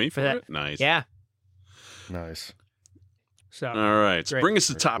Emmy, An Emmy for that. it? Nice. Yeah. Nice. So All right. So Great. bring us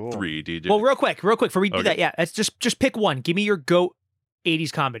to Very top cool. 3, DJ. well, real quick, before we do Okay. that, yeah, let's just pick one. Give me your GOAT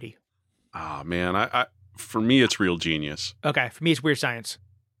 80s comedy. Oh man, I for me it's Real Genius. Okay, for me it's Weird Science.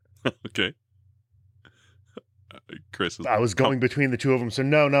 Okay. Chris is I was going between the two of them, so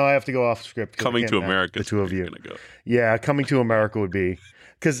no, I have to go off script. 'cause I Coming can't to match America. The two of you. Gonna go. Yeah, Coming to America would be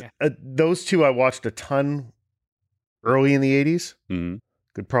because Yeah. those two I watched a ton early in the 80s. Mhm.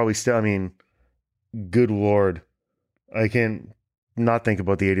 Could probably still, I mean, good Lord. I can not think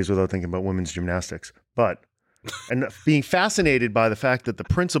about the 80s without thinking about women's gymnastics. But, and being fascinated by the fact that the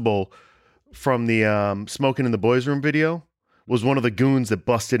principal from the Smoking in the Boys Room video was one of the goons that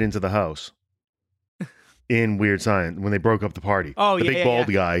busted into the house in Weird Science when they broke up the party. Oh, the yeah, big yeah, bald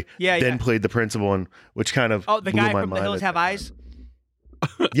yeah. guy Yeah, then yeah. played the principal, and which kind of Oh, the blew guy my from The mind Hills at Have the time.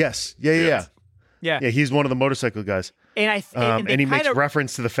 Eyes? Yes. Yeah, yeah, Yes. Yeah. yeah. He's one of the motorcycle guys. And And he makes kind of,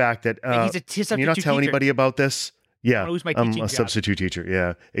 reference to the fact that he's a can you not tell teacher. anybody about this? Yeah, wanna lose my I'm teaching a job. substitute teacher.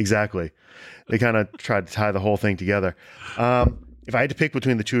 Yeah, exactly. They kind of tried to tie the whole thing together. If I had to pick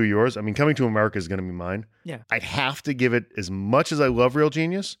between the two of yours, I mean, Coming to America is going to be mine. Yeah. I'd have to give it, as much as I love Real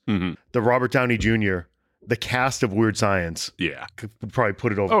Genius, Mhm. the Robert Downey Jr., the cast of Weird Science Yeah. could probably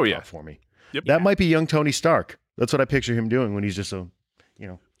put it over Oh, the yeah. top for me. Yep. That might be young Tony Stark. That's what I picture him doing when he's just a,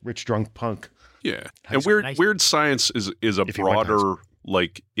 rich drunk punk. Yeah. High And school, Weird Weird Science is a If he went to high broader,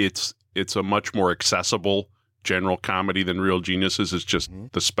 like it's a much more accessible general comedy than Real Geniuses. It's just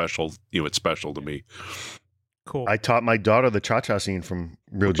Mhm. the special, it's special to me. Cool. I taught my daughter the cha-cha scene from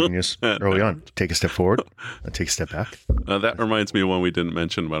Real Genius early on. Take a step forward, and take a step back. That reminds me of one we didn't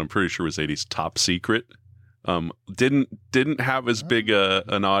mention, but I'm pretty sure it was 80s Top Secret. Didn't have as big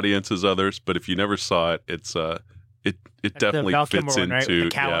an audience as others, but if you never saw it, it the definitely Val fits Kilmer one, right? With into the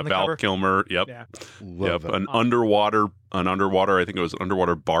cow on the Val cover? Kilmer. Yep. Yeah. Love Yep. that. An underwater. I think it was an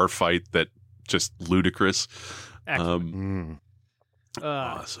underwater bar fight that just ludicrous. Excellent. Mm. I'm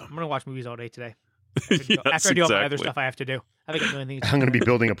Awesome. going to watch movies all day today. Yes, After I do all my other exactly. stuff I have to do. I think I'm doing things. I'm going to be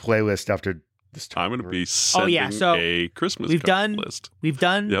building a playlist after this time. I'm going to be sending yeah, so a Christmas we've card done- list. We've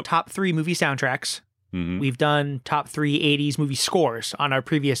done Yep. top 3 movie soundtracks. Mhm. We've done top 3 80s movie scores on our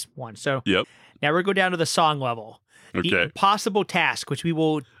previous one. So Yep. now we're going to go down to the song level. The Okay. impossible task, which we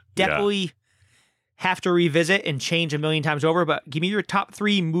will definitely have to revisit and change a million times over. But give me your top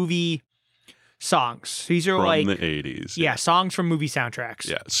 3 movie songs. These are From like, the 80s. yeah, songs from movie soundtracks.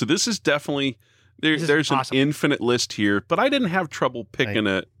 Yeah. So this is definitely This is there's an impossible. infinite list here, but I didn't have trouble picking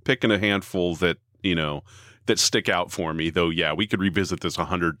a handful that that stick out for me. Though, yeah, we could revisit this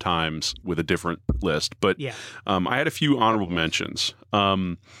 100 times with a different list. But Yeah. I had a few honorable mentions.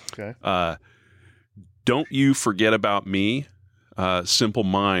 Okay. Don't You Forget About Me, Simple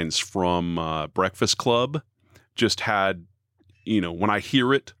Minds from Breakfast Club. Just had, when I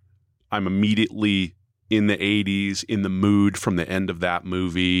hear it, I'm immediately in the 80s, in the mood from the end of that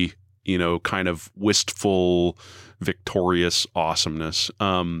movie, kind of wistful, victorious awesomeness.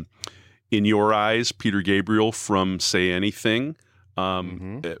 In Your Eyes, Peter Gabriel from Say Anything.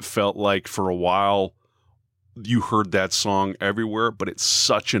 It felt like for a while you heard that song everywhere, but it's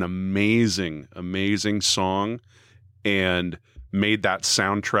such an amazing, amazing song and made that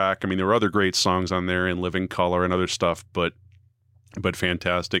soundtrack. I mean, there were other great songs on there in Living Color and other stuff, but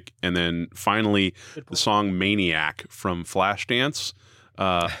fantastic. And then finally, Good the point. song Maniac from Flashdance,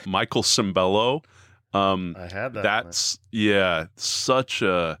 Michael Cimbello. I had that. That's such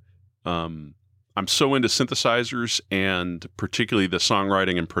a I'm so into synthesizers, and particularly the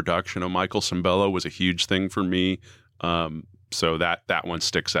songwriting and production of Michael Cimbello was a huge thing for me. So that one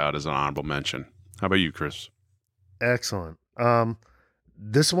sticks out as an honorable mention. How about you, Chris? Excellent.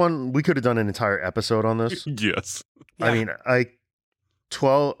 This one, we could have done an entire episode on this. Yes. I mean,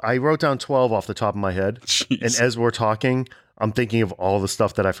 I wrote down 12 off the top of my head. Jeez. And as we're talking, I'm thinking of all the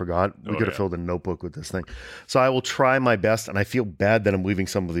stuff that I forgot. We Oh, could have yeah. filled a notebook with this thing. So I will try my best, and I feel bad that I'm leaving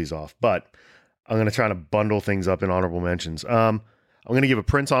some of these off, but I'm going to try to bundle things up in honorable mentions. I'm going to give a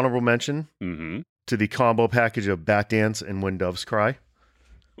Prince honorable mention Mhm. to the combo package of Bat Dance and When Doves Cry.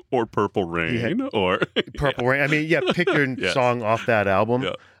 Or Purple Rain, or Purple Rain. I mean, yeah, pick your Yes. song off that album.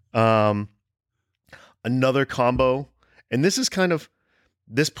 Yeah. Another combo, and this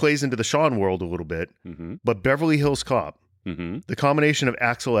plays into the Sean world a little bit, Mhm. but Beverly Hills Cop. Mhm. The combination of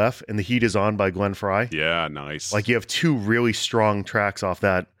Axel F and The Heat Is On by Glenn Frey. Yeah, nice. Like you have 2 really strong tracks off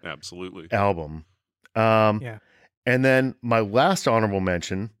that Absolutely. album. Yeah. And then my last honorable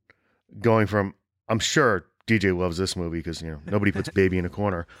mention, going from, I'm sure DJ loves this movie because, nobody puts baby in a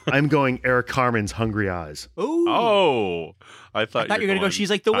corner. I'm going Eric Carmen's Hungry Eyes. Ooh. Oh, I thought you were going to go She's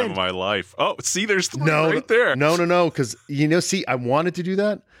Like the Time Wind. of My Life. Oh, see, there's 3 No, right there. No, because, see, I wanted to do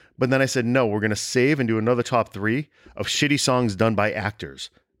that, but then I said, no, we're going to save and do another top 3 of shitty songs done by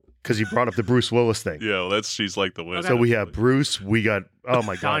actors because you brought up the Bruce Willis thing. Yeah, well, that's She's Like the Wind. So we have Bruce, we got, oh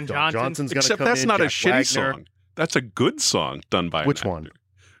my God, Don Don Johnson's going to Except come that's in, not a Jack shitty Wagner. song. That's a good song done by Which an one? actor.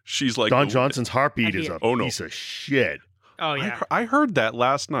 She's Like Don the Johnson's Heartbeat is a Oh, no. piece of shit. Oh, Wind. yeah. I heard that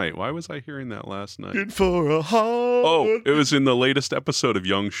last night. Why was I hearing that last night? Good for a heart. Oh, it was in the latest episode of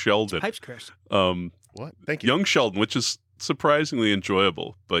Young Sheldon. Pipes, Chris. What? Thank you. Young Sheldon, which is surprisingly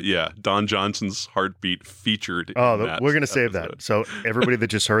enjoyable. But yeah, Don Johnson's Heartbeat featured. Oh, in that we're going to save episode. that. So everybody that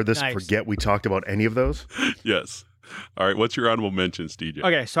just heard this, Nice. forget we talked about any of those. Yes. All right. What's your honorable mentions, DJ?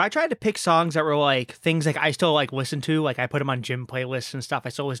 Okay, so I tried to pick songs that were like things like I still like listen to, like I put them on gym playlists and stuff. I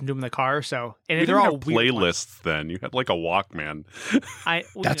still listen to them in the car. So and You they're didn't all have weird ones. playlists then. You had like a Walkman.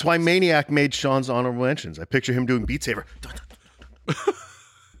 That's why Maniac made Sean's honorable mentions. I picture him doing Beat Saber.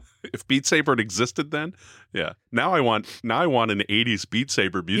 If Beat Saber had existed then, yeah. Now I want an 80s Beat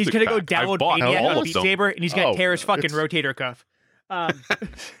Saber music. He's gonna go pack. I've download bought Maniac all on of Beat them. Saber, and he's gonna Oh, tear his fucking it's- rotator cuff.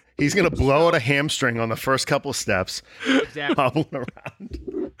 He's going to blow out a hamstring on the first couple of steps, Exactly. hobbling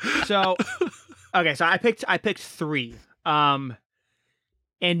around. So, okay, so I picked three. And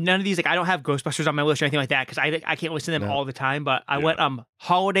none of these, like, I don't have Ghostbusters on my list or anything like that because I can't listen to them No. all the time. But I Yeah. went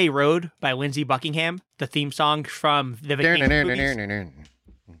 "Holiday Road" by Lindsey Buckingham, the theme song from the Vacation movies.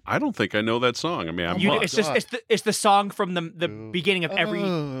 I don't think I know that song. I mean, I You, must. it's the song from the beginning of every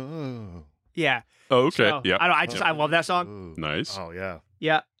yeah. Oh, okay. So, Yeah. I love that song. Nice. Oh, yeah.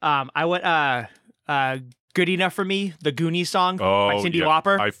 Yeah. I went "Good Enough for Me," the Goonies song by Oh, Cyndi yeah.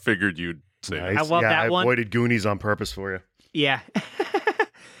 Lauper. I figured you'd say that. Nice. I love yeah, that I one. avoided Goonies on purpose for you. Yeah.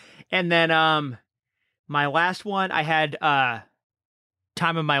 And then my last one I had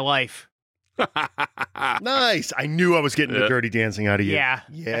 "Time of My Life." Nice. I knew I was getting the Yeah. Dirty Dancing out of you. Yeah.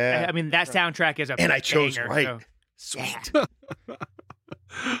 Yeah. I mean that soundtrack is a And I chose banger, right. so- Sweet.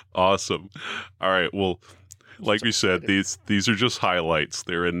 Awesome. All right. Well, like we said, these are just highlights.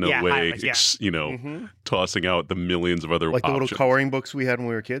 They're in no Yeah, way, highlights, yeah. Mhm. tossing out the millions of other Like the little options. coloring books we had when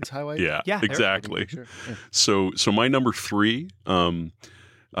we were kids, highlight. Yeah, Yeah, they're- exactly. Sure. Yeah. So my number 3, The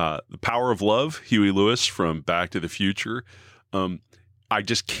Power of Love, Huey Lewis from Back to the Future. I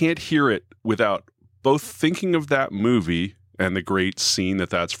just can't hear it without both thinking of that movie and the great scene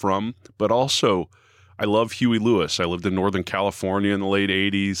that's from, but also I love Huey Lewis. I lived in Northern California in the late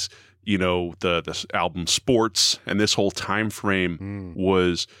 80s. You know, the album Sports and this whole time frame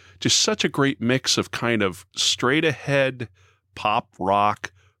was just such a great mix of kind of straight ahead pop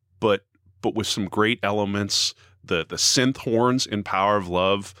rock, but with some great elements. The synth horns in Power of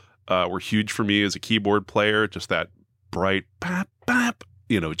Love were huge for me as a keyboard player. Just that bright bap bap,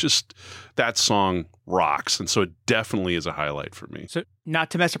 just that song rocks, and so it definitely is a highlight for me. So not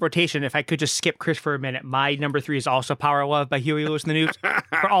to mess up rotation, if I could just skip Chris for a minute, my number 3 is also "Power of Love" by Huey Lewis and the News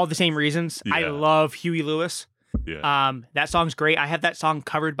for all the same reasons. I Yeah. love Huey Lewis. Yeah, That song's great. I have that song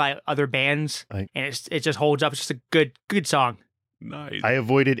covered by other bands, I- and it just holds up. It's just a good song. nice. I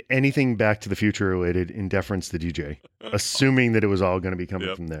avoided anything Back to the Future related in deference to DJ, assuming that it was all going to be coming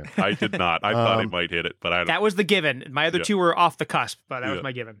Yep. from there. I did not. I thought it Um, might hit it, but I don't. That was the given. My other Yeah. two were off the cusp, but that Yeah. was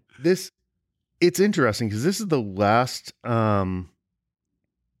my given. It's interesting because this is the last.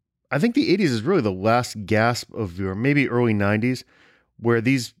 I think the 80s is really the last gasp of your maybe early 90s where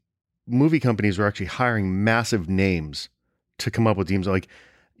these movie companies were actually hiring massive names to come up with themes. Like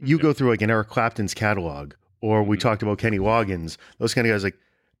you go through like an Eric Clapton's catalog, or we Mhm. talked about Kenny Loggins, those kind of guys, like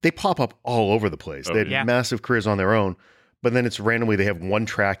they pop up all over the place. Oh, They had yeah. massive careers on their own, but then it's randomly they have one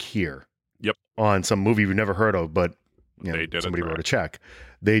track here. Yep. On some movie we've never heard of, but They did a somebody track. wrote a check.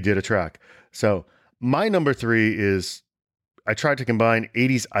 They did a track. So my number 3 is I tried to combine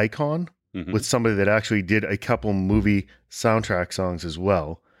 80s icon Mhm. with somebody that actually did a couple movie soundtrack songs as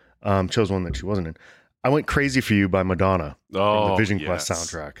well. Chose one that she wasn't in. I went Crazy for You by Madonna from the Vision Quest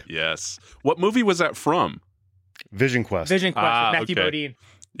yes. soundtrack. Yes. What movie was that from? Vision Quest. Vision Quest Ah, with Matthew okay. Modine.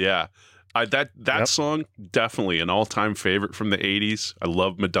 Yeah. That Yep. song, definitely an all-time favorite from the 80s. I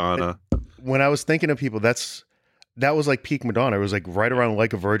love Madonna. When I was thinking of people, that was like peak Madonna. It was like right around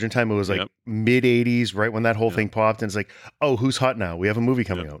Like a Virgin time. It was like Yep. mid 80s, right when that whole Yep. thing popped. And it's like, oh, who's hot now? We have a movie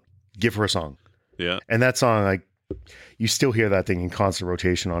coming out. Give her a song. Yeah. And that song, like, you still hear that thing in constant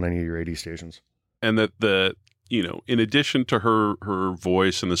rotation on any of your 80 stations. And that in addition to her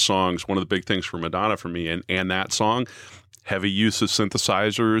voice and the songs, one of the big things for Madonna for me and that song, heavy use of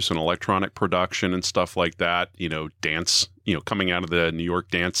synthesizers and electronic production and stuff like that, dance, coming out of the New York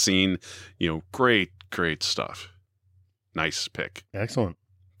dance scene, great stuff. Nice pick. Excellent.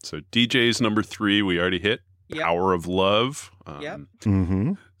 So DJ's number 3, we already hit. Yep. Power of Love. Yep.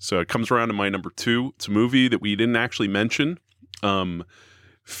 Mm-hmm. So it comes around to my number 2. It's a movie that we didn't actually mention.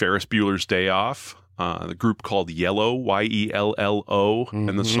 Ferris Bueller's Day Off. The group called Yellow, Yello,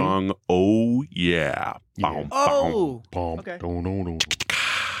 and the Mhm. song "Oh Yeah." Yeah. Oh, Bom, Okay. dum, dum, dum.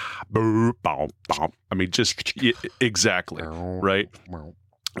 Boom, boom, boom. I mean, just exactly. Right.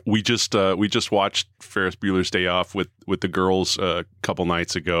 We just watched Ferris Bueller's Day Off with the girls a couple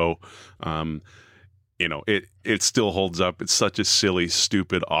nights ago. it still holds up. It's such a silly,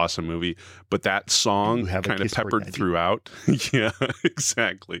 stupid, awesome movie. But that song kind of peppered throughout. Yeah,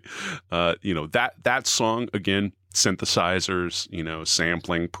 exactly. That song again, synthesizers,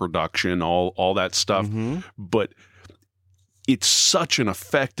 sampling, production, all that stuff. Mm-hmm. But it's such an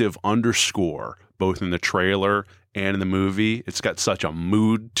effective underscore, both in the trailer and in the movie. It's got such a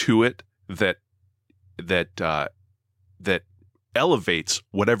mood to it that elevates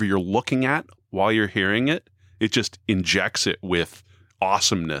whatever you're looking at while you're hearing it. It just injects it with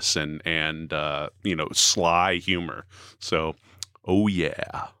awesomeness and sly humor. So, oh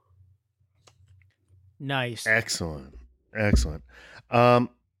yeah. Nice. Excellent.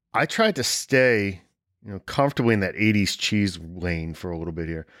 I tried to stay, comfortably in that 80s cheese lane for a little bit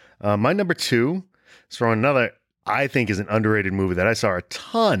here. My number 2 is from another, I think, is an underrated movie that I saw a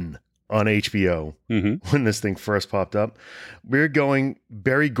ton on HBO when this thing first popped up. We're going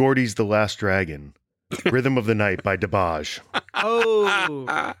Berry Gordy's The Last Dragon, Rhythm of the Night by DeBarge. Oh,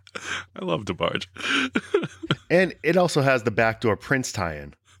 I love DeBarge. And it also has the Backdoor Prince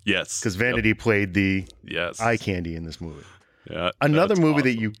tie-in. Yes. Because Vanity played the yes eye candy in this movie. Yeah. Another movie awesome.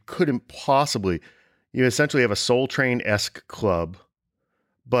 that you couldn't possibly, you essentially have a Soul Train-esque club,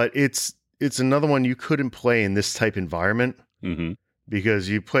 but it's another one you couldn't play in this type environment. Mm-hmm. Because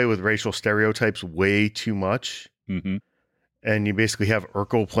you play with racial stereotypes way too much. Mm-hmm. And you basically have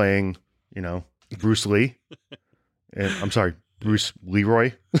Urkel playing, Bruce Lee. And I'm sorry, Bruce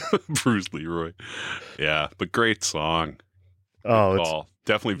Leroy. Bruce Leroy. Yeah, but great song. Oh, Good call.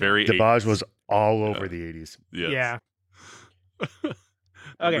 Definitely very DeBarge 80s. was all over the 80s. Yes. yeah.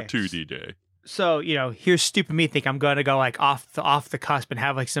 Number Okay. 2, DJ. So, here's stupid me think I'm going to go like off the cusp and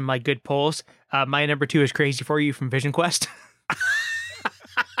have like some like good pulls. My number 2 is Crazy for You from Vision Quest.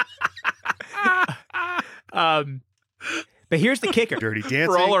 But here's the kicker. Dirty Dancing.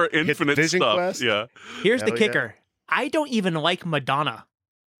 For all our hit infinite Vision stuff. Quest. Yeah. Here's the Hell yeah. kicker. I don't even like Madonna.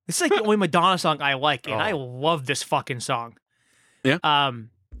 This is like the only Madonna song I like, and I love this fucking song. Yeah.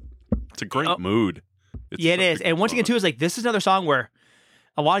 It's a great mood. It's yeah, it such a is. good And once again, song. too, is like this is another song where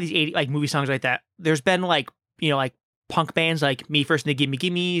a lot of these 80 like movie songs like that. There's been like like punk bands like Me First and the Gimme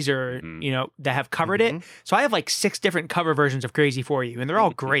Gimmes or that have covered it. So I have like 6 different cover versions of Crazy for You, and they're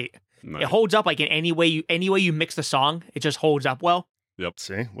all great. Nice. It holds up like in any way you mix the song, it just holds up well. Yep.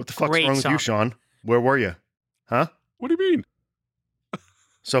 See? What the fuck's Great wrong with you, song. Sean? Where were you? Huh? What do you mean?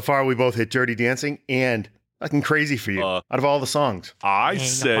 So far, we both hit Dirty Dancing and fucking Crazy for You out of all the songs. I Hang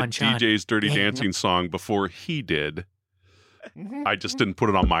said on, Sean. DJ's Dirty Hang Dancing song before he did. I just didn't put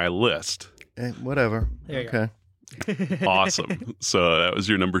it on my list. Whatever. There you Okay. Awesome. So that was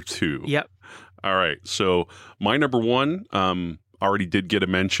your number 2. Yep. All right. So my number 1 already did get a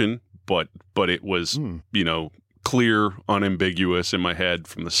mention, but it was clear, unambiguous in my head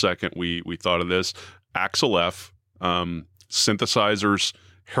from the second we thought of this. Axel F. Synthesizers.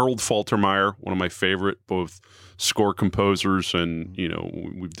 Harold Faltermeyer, one of my favorite both score composers, and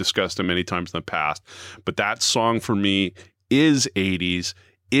we've discussed him many times in the past. But that song for me is 80s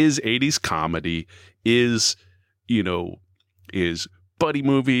comedy, is buddy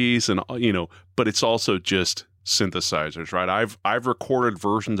movies, and but it's also just synthesizers, right? I've recorded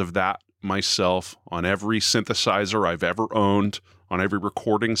versions of that myself on every synthesizer I've ever owned, on every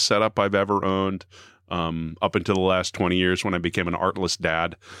recording setup I've ever owned. Up until the last 20 years when I became an artless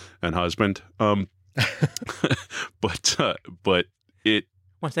dad and husband. But it,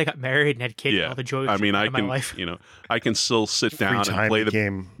 Once I got married and had kids, yeah, all the joys I mean, I of my can, life. I can still sit Free down and time play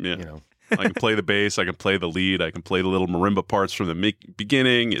became, I can play the bass, I can play the lead, I can play the little marimba parts from the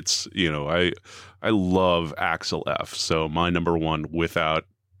beginning. It's, I love Axel F. So my number 1 without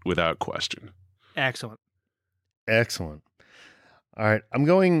question. Excellent. Excellent. All right. I'm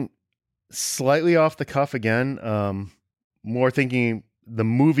going slightly off the cuff again. More thinking the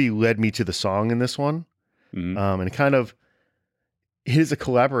movie led me to the song in this one. Mhm. And it is a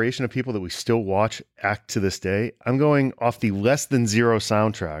collaboration of people that we still watch act to this day. I'm going off the Less Than Zero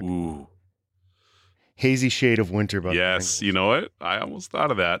soundtrack. Ooh. Hazy Shade of Winter. By the Yes, Bangles. you know what? I almost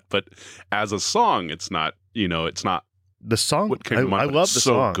thought of that, but as a song, it's not. It's not The song, what came to I mind. but love it's the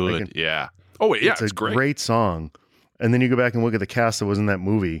so song. good. Yeah. Oh wait, yeah, it's a great. great song. And then you go back and look at the cast that was in that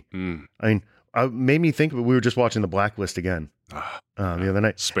movie. Mm. I mean, it made me think of it. We were just watching The Blacklist again Ah, the other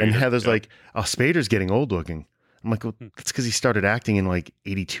night. Spader, and Heather's yeah. like, oh, Spader's getting old looking. I'm like, well, that's because he started acting in like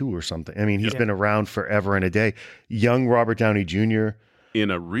 82 or something. I mean, he's Yeah. been around forever and a day. Young Robert Downey Jr.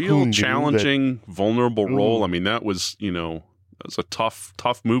 in a Who real knew challenging, vulnerable Ooh. role. I mean, that was that was a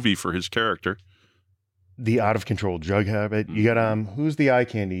tough movie for his character. The Out of Control Drug Habit. You got who's the eye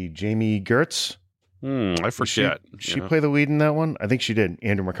candy? Jamie Gertz. I forget. She play the lead in that one? I think she did.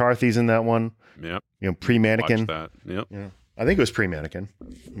 Andrew McCarthy's in that one. Yep. Pre-Mannequin. Watch that. Yep. Yeah. I think it was Pre-Mannequin.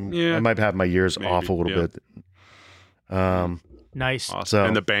 Yeah. I might have my years Maybe, off a little yeah. bit. Nice. Awesome. So-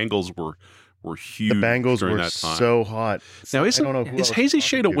 And the Bangles were huge. The Bangles during were that time. so hot. Now, I don't know who is else Hazy I'm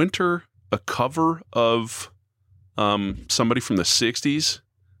Shade talking of to. Winter a cover of somebody from the '60s,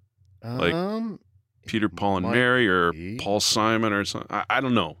 like Peter, Paul, and might Mary, or be. Paul Simon, or something? I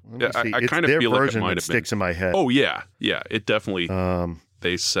don't know. Let me see. I It's kind of their feel like it version might that have been. sticks in my head. Oh yeah, it definitely.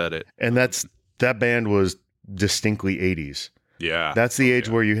 They said it. And that band was distinctly 80s. Yeah, That's the age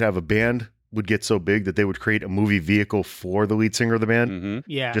where you have a band would get so big that they would create a movie vehicle for the lead singer of the band hmm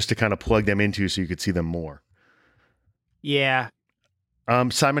Yeah. just to kind of plug them into so you could see them more. Yeah.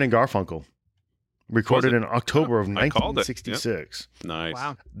 Simon and Garfunkel recorded it? in October of I called it. 1966. Nice.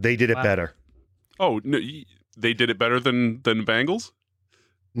 Wow. They did it Wow. better. Oh, no, they did it better than Bangles.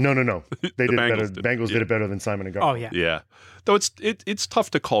 No. They did it Bangles better. did. Bangles Yeah. did it better than Simon and Garfunkel. Oh yeah. Yeah, though it's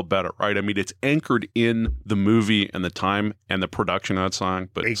tough to call better, right? I mean, it's anchored in the movie and the time and the production of that song,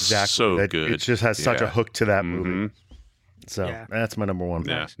 but Exactly. it's so good. It just has such a Yeah. hook to that movie. Mhm. So Yeah. that's my number one.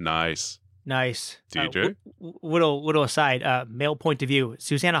 Yeah, nice. Nice. DJ? Little aside, male point of view.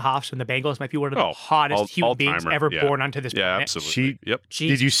 Susanna Hoffs from the Bangles might be one of the Oh, hottest human beings all-timer, ever yeah. born onto this Yeah, planet. absolutely. Yep. She,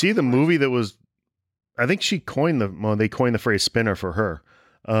 Did you see the movie that was? I think she coined they coined the phrase "spinner" for her.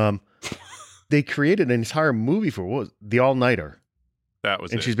 They created an entire movie for what was The All Nighter, That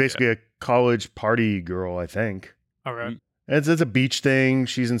was and it. she's basically a college party girl, I think. All right. It's a beach thing.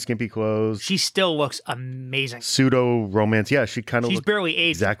 She's in skimpy clothes. She still looks amazing. Pseudo romance. Yeah, she kind of She's looks barely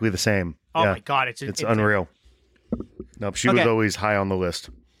aged. exactly the same. Oh yeah, my god, it's unreal. Nope, she was Okay. always high on the list.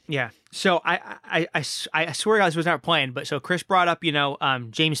 Yeah. So I swear guys was not playing, but so Chris brought up,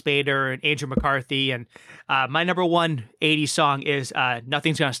 James Spader and Andrew McCarthy, and my number one 80s song is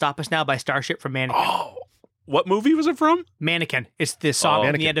Nothing's Gonna Stop Us Now by Starship from Mannequin. Oh, what movie was it from? Mannequin. It's the song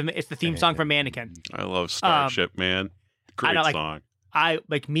at the Mannequin. end of it's the theme song from Mannequin. I love Starship, man. Great know, like, song.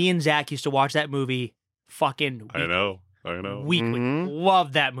 Me and Zach used to watch that movie fucking I know. weekly. Mhm.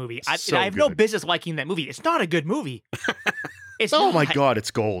 Love that movie. I So have no good. business liking that movie. It's not a good movie. It's Oh my not. god, it's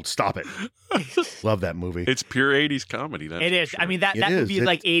gold. Stop it. Love that movie. It's pure '80s comedy. That's It is. for I sure. mean that It movie is. is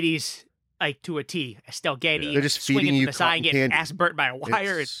like 80s, like to a T. Estelle Getty, They're just swinging feeding from you the side, cotton getting candy. ass burnt by a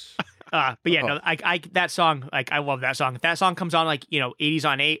wire. It's- But yeah, no, I that song, like I love that song. If that song comes on, like 80s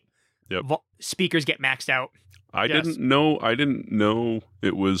on 8, Yep. speakers get maxed out. I Yes. didn't know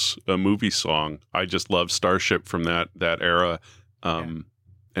it was a movie song. I just love Starship from that era.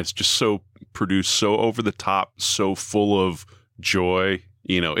 It's just so produced, so over the top, so full of joy.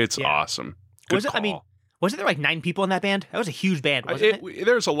 It's Yeah. awesome. Good Was it? I mean, call. wasn't there like 9 people in that band? That was a huge band, wasn't it?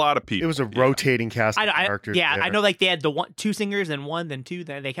 There's a lot of people. It was a Yeah. rotating cast of I characters. yeah, there. I know. Like they had the 2 singers, then 1, then 2.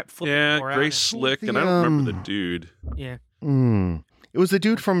 Then they kept flipping. Yeah, around. Grace Slick, and I The, don't remember the dude. Yeah, It was the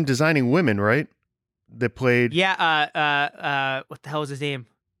dude from Designing Women, right? That played yeah. What the hell is his name?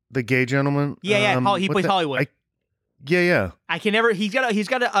 the gay gentleman. Yeah. He what plays the- Hollywood. Yeah. I can never. He's got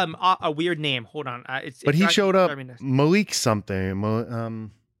a weird name. Hold on. But he showed up, driving me nuts. Malik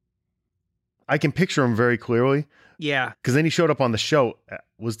something. I can picture him very clearly Yeah, because then he showed up on the show.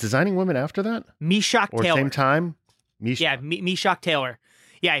 Was Designing Women after that Meshach or Taylor. same time? Misha. Yeah, Meshach Taylor.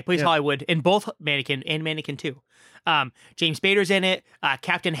 Yeah, he plays Yeah. Hollywood in both Mannequin and Mannequin 2. James Spader's in it.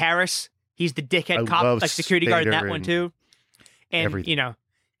 Captain Harris. He's the dickhead I cop, love like security guard in that Spader one and too. And everything.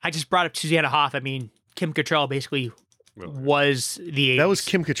 I just brought up Susanna Hoff. I mean, Kim Cattrall basically was the 80s. That was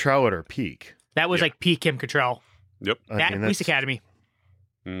Kim Cattrall at her peak. That was Yeah. like peak Kim Cattrall. Yep. I That mean, Police that's- Academy.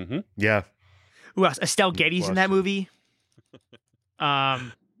 Mm-hmm. Yeah. Who else? Estelle Getty's in that Watched it. movie.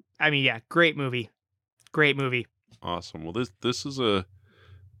 I mean, yeah, great movie. Great movie. Awesome. Well, this is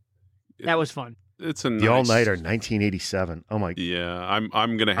That was fun. it's a The nice, All Nighter, 1987. Oh my! Yeah,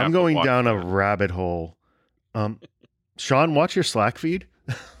 I'm gonna have. I'm to going watch down a that. rabbit hole. Sean, watch your Slack feed.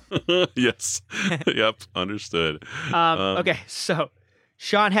 Yes. Yep. Understood. Okay, so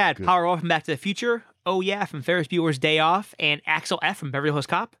Sean had Good. Power Off from Back to the Future, Oh Yeah from Ferris Bueller's Day Off, and Axel F from Beverly Hills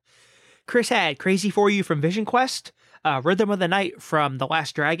Cop. Chris had Crazy for You from Vision Quest, Rhythm of the Night from The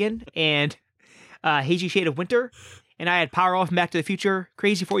Last Dragon, and Hazy Shade of Winter. And I had Power Off from Back to the Future,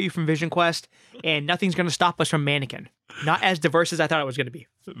 Crazy for You from Vision Quest, and Nothing's Gonna Stop Us from Mannequin. Not as diverse as I thought it was going to be.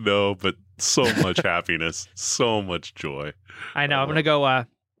 No, but so much happiness, so much joy. I know. I'm gonna go.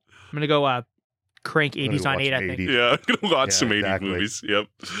 Crank 80s on watch 8. I think. 80s. Yeah, I'm gonna watch Yeah, some 80s exactly. movies. Yep.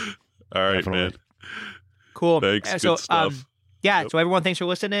 All right, Definitely. man. Cool. Thanks. So, Good stuff. yeah. Yep. So everyone, thanks for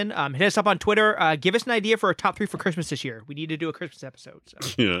listening. Hit us up on Twitter. Give us an idea for a top 3 for Christmas this year. We need to do a Christmas episode. So.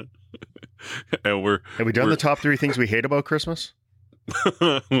 Yeah. And we're Have we done We're- the top 3 things we hate about Christmas?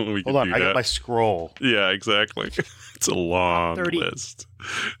 We can Hold on, do I got that. my scroll. Yeah, exactly. It's a long 30. list.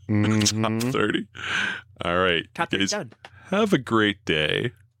 Mhm. Top 30. All right. Top You 3 guys, done. have a great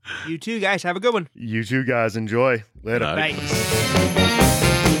day. You too, guys. Have a good one. You two guys enjoy. Later. Night. Bye.